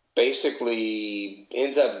she basically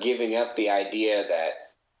ends up giving up the idea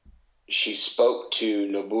that she spoke to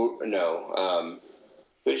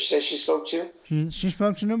who did she say she spoke to? She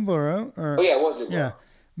spoke to Noburo. Oh, yeah, it was Noburo. Yeah.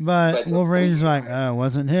 But Wolverine's like, oh, it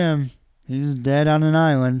wasn't him. He's dead on an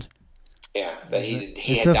island. Yeah, that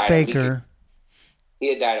it's a faker. He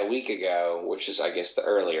had died a week ago, which is, I guess, the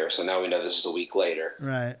earlier. So now we know this is a week later.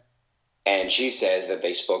 Right. And she says that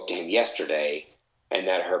they spoke to him yesterday, and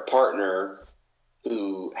that her partner,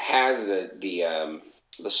 who has the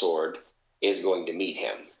sword, is going to meet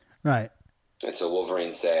him. Right. And so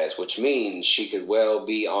Wolverine says, which means she could well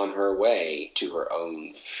be on her way to her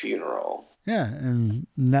own funeral. Yeah, and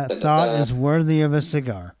that thought is worthy of a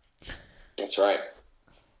cigar. That's right.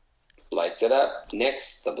 Lights it up.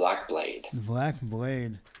 Next, the Black Blade. Black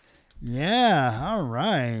Blade. Yeah, all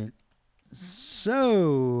right.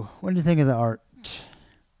 So, what do you think of the art?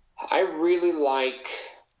 I really like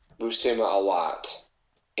Buscema a lot,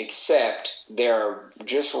 except there are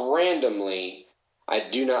just randomly, I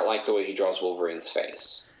do not like the way he draws Wolverine's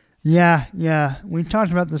face. Yeah. We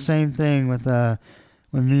talked about the same thing with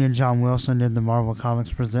when me and John Wilson did the Marvel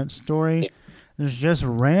Comics Presents story. Yeah. There's just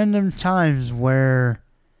random times where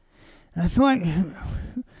I feel like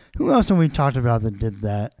who else have we talked about that did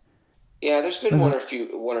that? Yeah, there's been one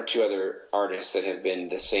or two other artists that have been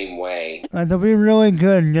the same way. They'll be really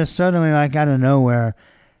good and just suddenly, like out of nowhere,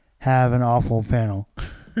 have an awful panel.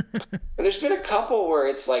 There's been a couple where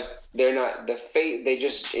it's like they're not the face. They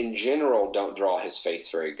just in general don't draw his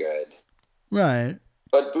face very good. Right.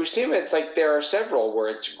 But Buscema, it's like there are several where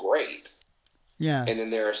it's great. Yeah. And then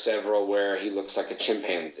there are several where he looks like a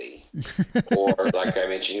chimpanzee. Or, like I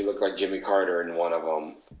mentioned, he looked like Jimmy Carter in one of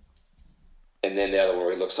them. And then the other one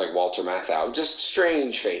where he looks like Walter Matthau. Just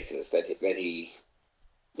strange faces that he...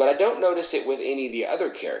 But I don't notice it with any of the other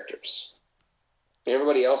characters.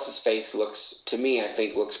 Everybody else's face looks, to me, I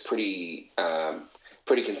think, looks pretty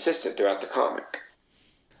consistent throughout the comic.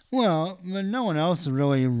 Well, but no one else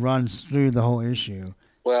really runs through the whole issue.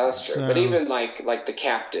 Well, that's true. So, but even like the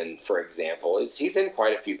Captain, for example, he's in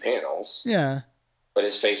quite a few panels. Yeah. But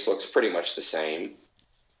his face looks pretty much the same.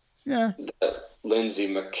 Yeah.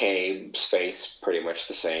 Lindsay McCabe's face pretty much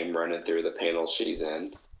the same, running through the panels she's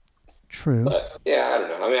in. True. But yeah, I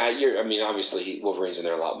don't know. I mean, obviously Wolverine's in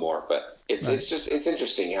there a lot more, but it's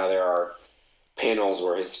interesting how there are panels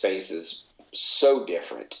where his face is so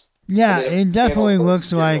different. Yeah, it definitely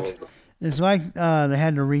looks like it's like they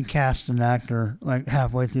had to recast an actor like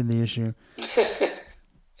halfway through the issue.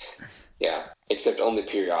 Yeah, except only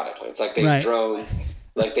periodically. It's like they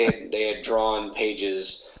had drawn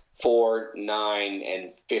pages 4, 9,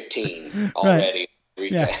 and 15 already.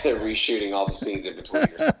 Right. They're reshooting all the scenes in between.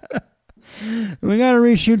 We got to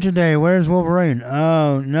reshoot today. Where's Wolverine?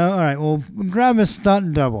 Oh no! All right, well, grab a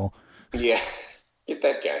stunt double. Yeah, get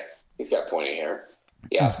that guy. He's got pointy hair.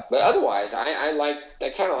 Yeah, but otherwise, I like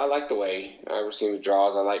the way Buscema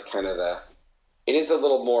draws. I like it is a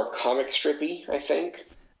little more comic strippy, I think.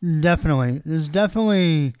 Definitely. It's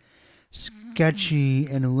definitely sketchy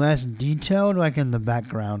and less detailed, like in the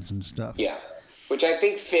backgrounds and stuff. Yeah, which I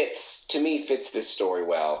think fits this story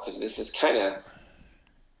well, because this is kind of,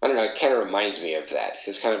 I don't know, it kind of reminds me of that.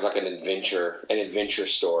 It's kind of like an adventure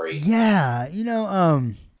story. Yeah,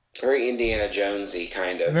 very Indiana Jonesy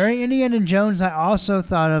kind of. Very Indiana Jones. I also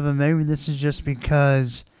thought of, and maybe this is just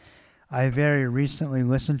because I very recently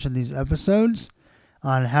listened to these episodes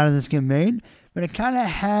on How Did This Get Made, but it kind of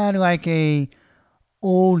had like a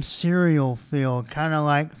old serial feel, kind of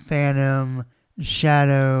like Phantom,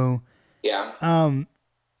 Shadow. Yeah.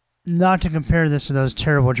 Not to compare this to those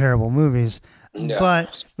terrible, terrible movies. No.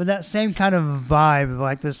 But with that same kind of vibe of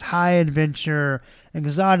like this high adventure,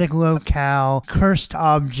 exotic locale, cursed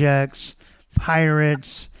objects,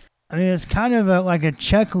 pirates. I mean, it's kind of like a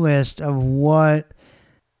checklist of what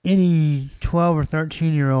any 12 or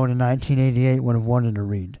 13-year-old in 1988 would have wanted to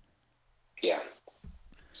read. Yeah.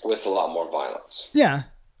 With a lot more violence. Yeah.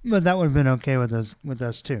 But that would have been okay with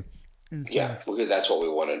us too. And so, yeah, because that's what we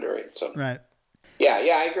wanted to read. So. Right. Yeah,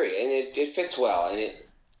 I agree. And it fits well. And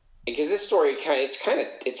because this story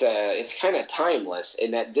it's kind of timeless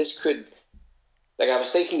in that this could, like I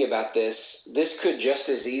was thinking about this could just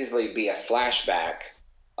as easily be a flashback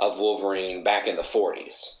of Wolverine back in the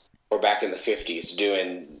 40s or back in the 50s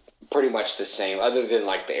doing pretty much the same, other than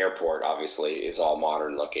like the airport obviously is all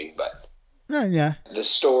modern looking, but yeah. The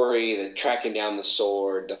story, the tracking down the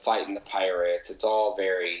sword, the fighting the pirates, it's all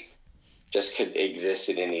very just could exist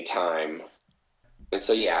at any time. And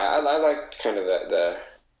so yeah, I like kind of the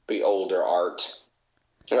older art.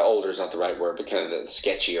 Older is not the right word, but kind of the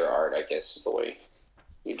sketchier art, I guess, is the way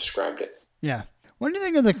you described it. Yeah. What do you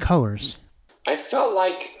think of the colors? I felt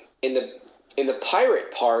like in the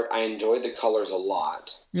pirate part, I enjoyed the colors a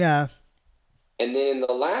lot. Yeah. And then in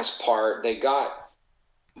the last part, they got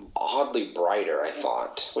oddly brighter, I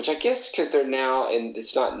thought. Which I guess because they're now, and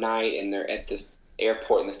it's not night, and they're at the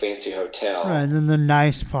airport in the fancy hotel. Right, and then the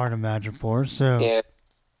nice part of Madripoor, so And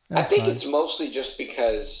I think fine. it's mostly just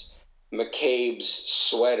because McCabe's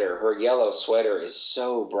sweater, her yellow sweater, is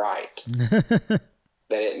so bright that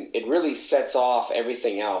it really sets off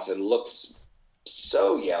everything else and looks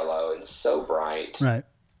so yellow and so bright. Right.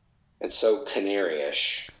 And so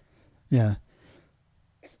canary-ish. Yeah.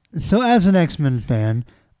 So as an X-Men fan,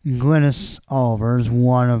 Glynis Oliver is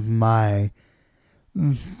one of my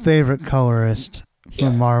favorite colorists for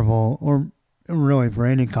Marvel, or really for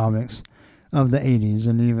any comics of the 80s,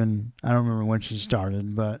 and even, I don't remember when she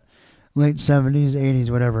started, but late 70s, 80s,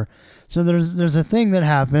 whatever. So there's a thing that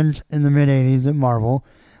happened in the mid-80s at Marvel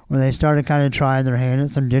where they started kind of trying their hand at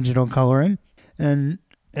some digital coloring, and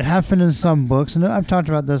it happened in some books, and I've talked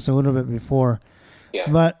about this a little bit before,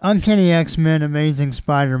 but Uncanny X-Men, Amazing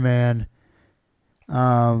Spider-Man,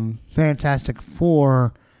 Fantastic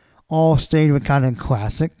Four all stayed with kind of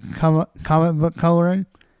classic comic book coloring.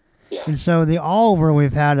 Yeah. And so the Oliver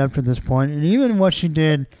we've had up to this point, and even what she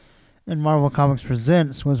did in Marvel Comics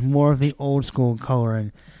Presents, was more of the old school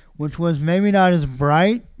coloring, which was maybe not as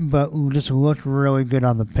bright, but just looked really good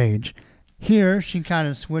on the page. Here, she kind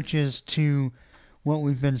of switches to what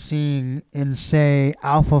we've been seeing in, say,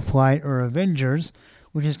 Alpha Flight or Avengers,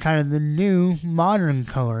 which is kind of the new modern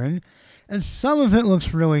coloring. And some of it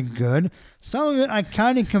looks really good. Some of it I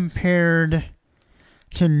kind of compared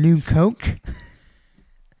to New Coke.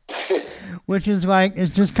 Which is like,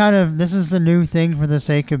 it's just kind of, this is the new thing for the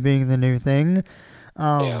sake of being the new thing.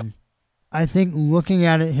 I think looking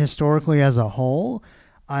at it historically as a whole,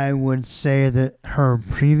 I would say that her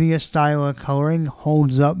previous style of coloring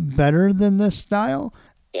holds up better than this style.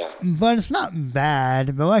 Yeah. But it's not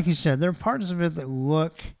bad. But like you said, there are parts of it that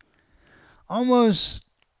look almost,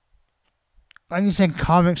 like you said,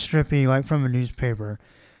 comic strippy, like from a newspaper.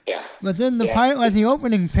 Yeah. But then the pilot, like the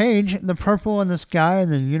opening page, the purple in the sky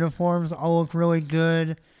and the uniforms all look really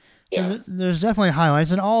good. Yeah. So there's definitely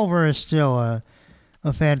highlights, and Oliver is still a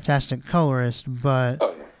fantastic colorist, but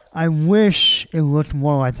I wish it looked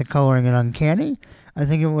more like the coloring in Uncanny. I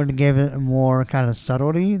think it would have given it more kind of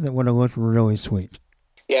subtlety that would have looked really sweet.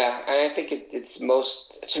 Yeah, and I think it's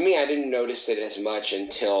most, to me, I didn't notice it as much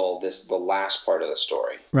until the last part of the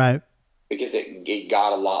story. Right. Because it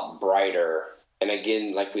got a lot brighter. And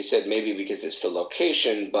again, like we said, maybe because it's the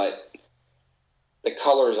location, but the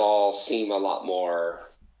colors all seem a lot more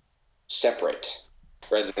separate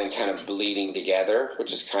rather than kind of bleeding together,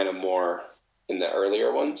 which is kind of more in the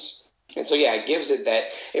earlier ones. And so, yeah, it gives it that.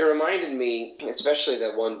 It reminded me, especially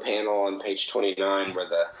that one panel on page 29 where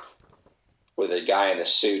the guy in the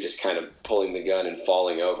suit is kind of pulling the gun and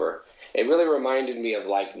falling over. It really reminded me of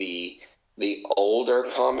like the older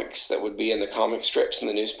comics that would be in the comic strips in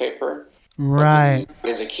the newspaper. Right.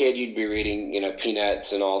 As a kid, you'd be reading,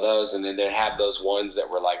 Peanuts and all those, and then they'd have those ones that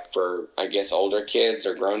were like for, I guess, older kids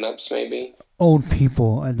or grown-ups, maybe. Old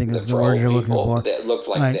people, I think is the word you're looking for. That looked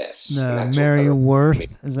like this. Mary Worth,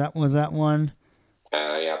 was that one?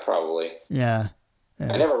 Yeah, probably. Yeah.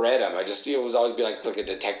 I never read them. I just it was always be like a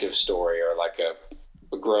detective story or like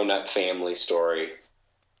a grown-up family story,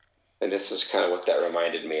 and this is kind of what that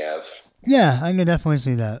reminded me of. Yeah, I can definitely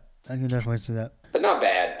see that. But not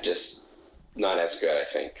bad, just not as good, I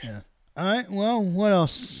think. Yeah. All right. Well, what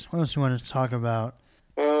else? What else you want to talk about?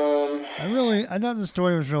 I thought the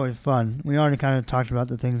story was really fun. We already kind of talked about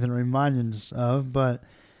the things that it reminded us of, but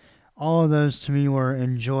all of those to me were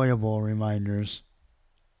enjoyable reminders.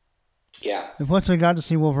 Yeah. And plus, we got to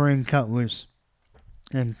see Wolverine cut loose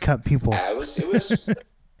and cut people. It was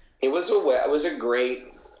a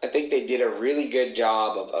great. I think they did a really good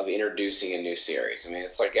job of introducing a new series. I mean,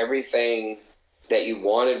 it's like everything that you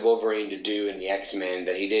wanted Wolverine to do in the X-Men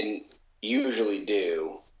that he didn't usually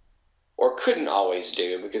do or couldn't always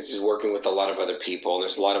do because he's working with a lot of other people and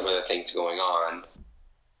there's a lot of other things going on.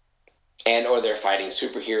 Or they're fighting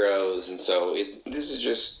superheroes, and so this is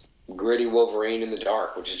just gritty Wolverine in the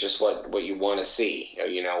dark, which is just what you want to see.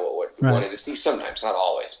 What you wanted to see sometimes, not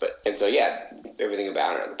always. And so everything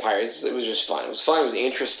about it, the Pirates, it was just fun. It was fun. It was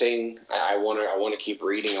interesting. I want to keep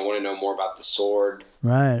reading. I want to know more about the sword.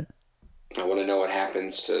 Right. I want to know what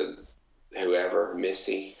happens to whoever,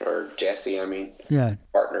 Missy or Jesse.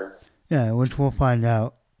 Partner. Yeah, which we'll find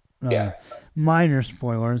out. Yeah. Minor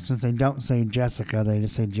spoilers, since they don't say Jessica, they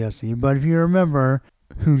just say Jesse. But if you remember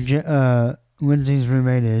who Lindsay's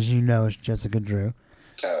roommate is, it's Jessica Drew.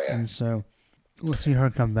 Oh, yeah. And so we'll see her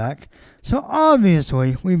come back. So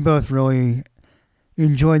obviously, we both really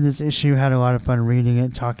enjoyed this issue, had a lot of fun reading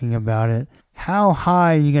it, talking about it. How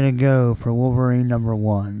high are you going to go for Wolverine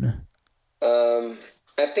 #1?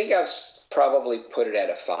 I think I've probably put it at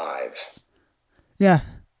a 5. Yeah.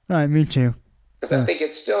 All right, me too. Because I think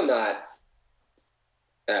it's still not,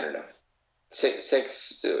 I don't know. Six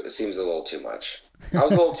seems a little too much. I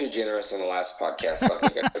was a little too generous on the last podcast, so I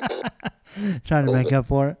think I took trying to make up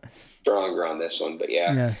for it. Stronger on this one, but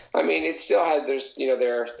yeah. I mean, it still has.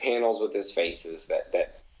 There are panels with his faces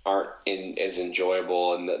that aren't as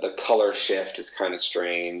enjoyable, and the color shift is kind of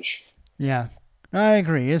strange. Yeah, I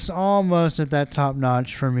agree. It's almost at that top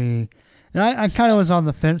notch for me. And I kind of was on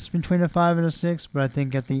the fence between a 5 and a 6, but I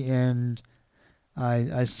think at the end,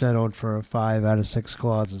 I settled for a 5 out of 6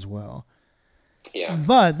 claws as well. Yeah.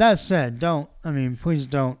 But that said, please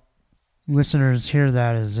don't, listeners, hear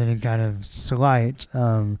that as any kind of slight.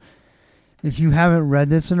 If you haven't read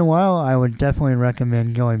this in a while, I would definitely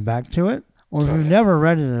recommend going back to it. Or if you've never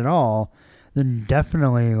read it at all, then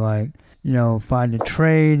definitely find a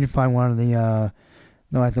trade, find one of the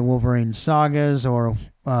Wolverine sagas, or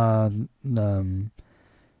the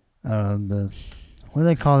what do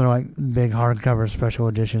they call their big hardcover special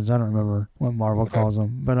editions? I don't remember what Marvel calls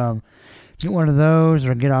them, but get one of those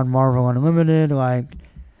or get on Marvel Unlimited.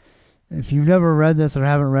 If you've never read this or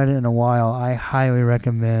haven't read it in a while, I highly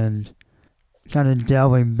recommend kind of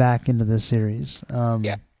delving back into this series.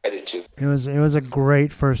 Yeah, I did too. It was a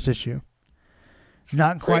great first issue.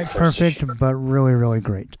 Not quite perfect, but really, really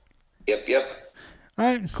great. Yep. All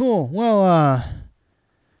right, cool. Well,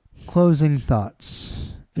 closing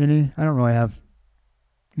thoughts. Any? I don't really have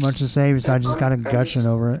much to say besides just kind of gushing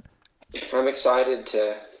over it. I'm excited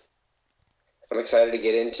to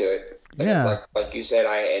get into it. Like you said,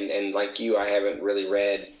 I haven't really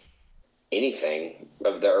read anything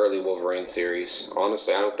of the early Wolverine series.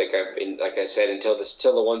 Honestly, I don't think I've been, like I said, until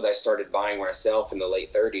the ones I started buying myself in the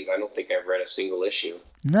late 30s. I don't think I've read a single issue.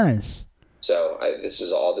 Nice. So this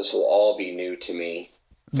will all be new to me.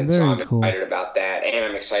 And Very so I'm cool. excited about that, and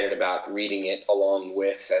I'm excited about reading it along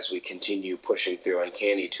with as we continue pushing through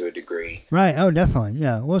Uncanny to a degree. Right. Oh, definitely.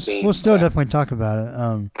 Yeah. We'll still definitely talk about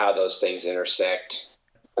it. How those things intersect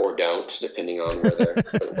or don't, depending on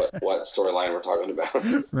what storyline we're talking about.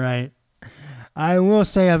 Right. I will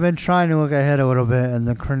say I've been trying to look ahead a little bit, and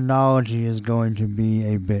the chronology is going to be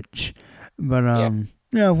a bitch. But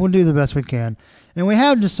we'll do the best we can. And we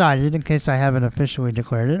have decided, in case I haven't officially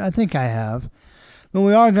declared it, I think I have. But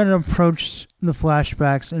we are going to approach the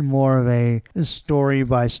flashbacks in more of a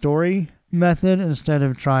story-by-story method instead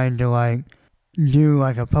of trying to, do,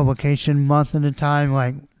 a publication month at a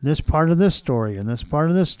time, this part of this story and this part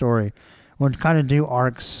of this story. We'll kind of do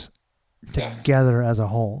arcs together as a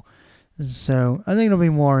whole. So I think it'll be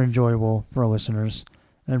more enjoyable for listeners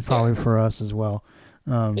and probably for us as well.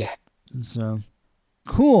 So,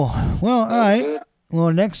 cool. Well, all right.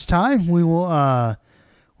 Well, next time we will...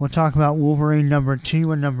 we'll talk about Wolverine number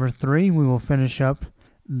 2 and number 3. We will finish up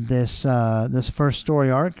this first story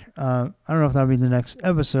arc. I don't know if that'll be the next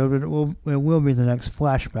episode, but it will be the next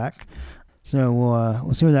flashback. So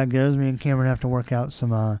we'll see where that goes. Me and Cameron have to work out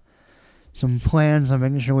some plans on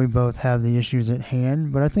making sure we both have the issues at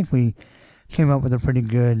hand. But I think we came up with a pretty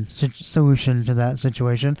good solution to that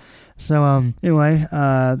situation. So anyway,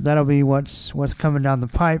 that'll be what's coming down the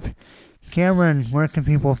pipe. Cameron, where can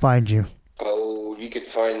people find you? You can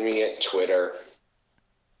find me at Twitter,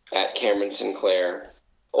 at Cameron Sinclair.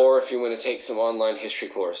 Or if you want to take some online history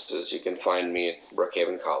courses, you can find me at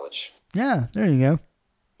Brookhaven College. Yeah, there you go.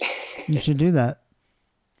 You should do that.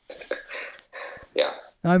 Yeah.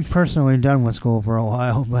 I'm personally done with school for a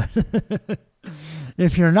while, but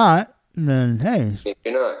if you're not, then hey. If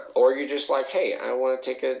you're not, or you're just like, hey, I want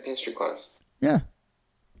to take a history class. Yeah.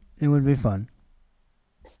 It would be fun.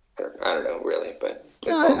 I don't know, really, but...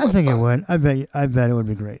 I think it would. I bet it would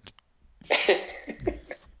be great.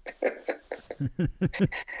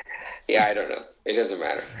 Yeah, I don't know. It doesn't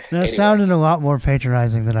matter. That sounded a lot more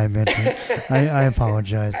patronizing than I meant to. I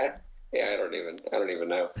apologize. I don't even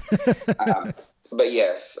know. But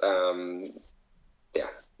yes, yeah.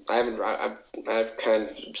 I'm kind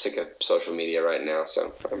of sick of social media right now,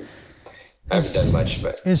 so I haven't done much.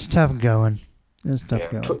 But it's tough going.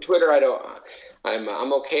 Going. Twitter,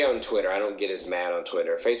 I'm okay on Twitter. I don't get as mad on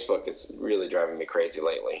Twitter. Facebook is really driving me crazy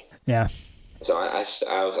lately. Yeah. So I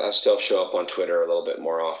still show up on Twitter a little bit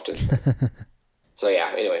more often. So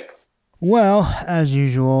yeah, anyway. Well, as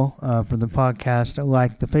usual, for the podcast,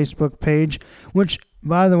 like the Facebook page, which,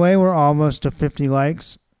 by the way, we're almost to 50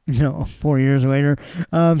 likes, 4 years later.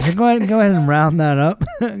 So go ahead and round that up.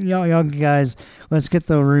 y'all guys, let's get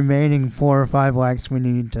the remaining 4 or 5 likes we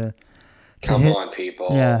need to Come on, people.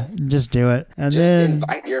 Yeah, just do it. And just then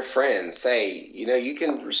invite your friends. Say, you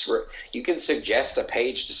can suggest a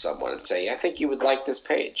page to someone and say, I think you would like this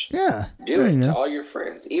page. Yeah. Do it to all your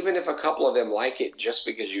friends. Even if a couple of them like it just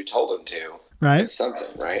because you told them to. Right. It's something,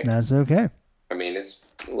 right? That's okay. I mean,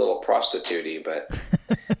 it's a little prostitute-y, but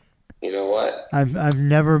you know what? I've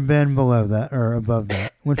never been below that or above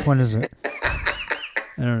that. Which one is it? I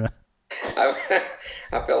don't know. I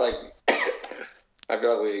feel like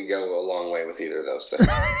we could go a long way with either of those things.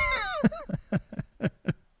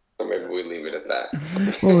 So maybe we leave it at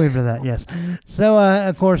that. We'll leave it at that, yes. So,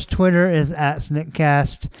 of course, Twitter is at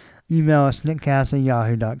SnickCast. Email us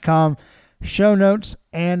snickcast@yahoo.com. Show notes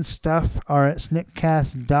and stuff are at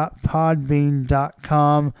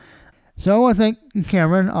snickcast.podbean.com. So I want to thank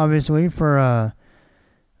Cameron, obviously, for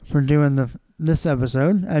doing this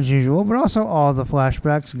episode, as usual, but also all the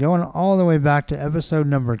flashbacks, going all the way back to episode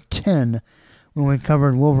number 10, when we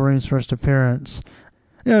covered Wolverine's first appearance.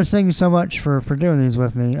 Thank you so much for doing these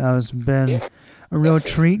with me. It's been a real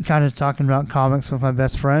treat kind of talking about comics with my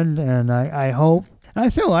best friend, and I hope, and I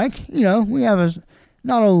feel like, we have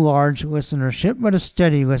not a large listenership, but a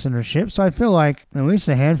steady listenership. So I feel like at least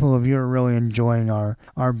a handful of you are really enjoying our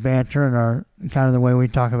banter and our kind of the way we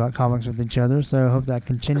talk about comics with each other. So I hope that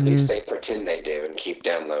continues. At least they pretend they do and keep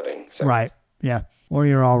downloading. So. Right. Yeah. Or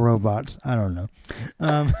you're all robots. I don't know.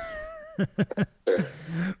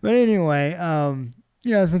 But anyway,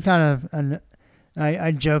 as we kind of,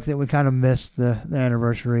 I joke that we kind of missed the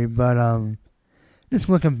anniversary, but just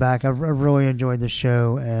looking back, I've really enjoyed the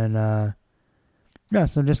show, and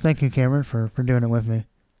so just thank you, Cameron, for doing it with me.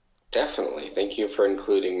 Definitely. Thank you for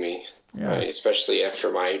including me, especially after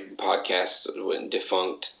my podcast went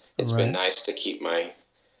defunct. It's been nice to keep my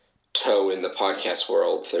toe in the podcast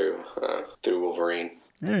world through Wolverine.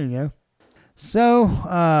 There you go.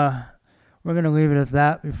 So, we're going to leave it at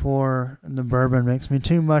that before the bourbon makes me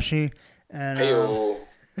too mushy. And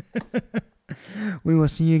we will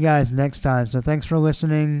see you guys next time. So thanks for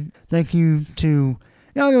listening. Thank you to,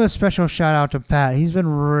 I'll give a special shout out to Pat. He's been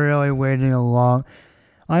really waiting along.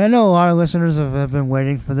 I know a lot of listeners have been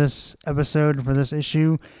waiting for this episode, for this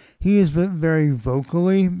issue. He has been very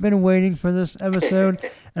vocally been waiting for this episode.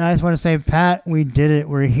 And I just want to say, Pat, we did it.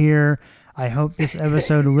 We're here. I hope this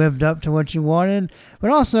episode lived up to what you wanted.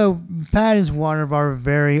 But also, Pat is one of our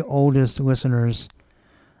very oldest listeners.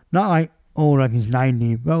 Not like old, like he's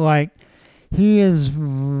 90, but like he has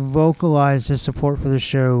vocalized his support for the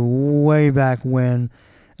show way back when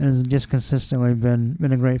and has just consistently been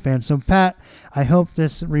a great fan. So, Pat, I hope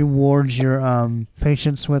this rewards your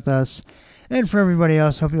patience with us. And for everybody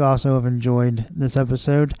else, hope you also have enjoyed this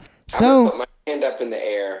episode. I'm going to put my hand up in the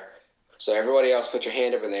air. So everybody else put your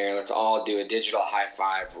hand up in the air and let's all do a digital high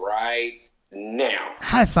five right now.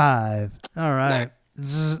 High five. All right.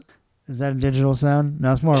 Is that a digital sound?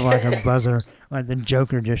 No, it's more like a buzzer, like the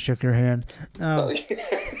Joker just shook your hand.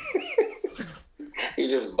 You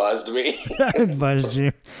just buzzed me. I buzzed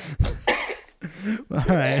you. All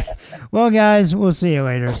right. Well, guys, we'll see you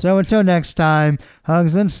later. So until next time,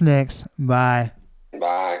 hugs and snicks. Bye.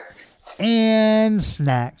 Bye. And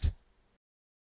snacks.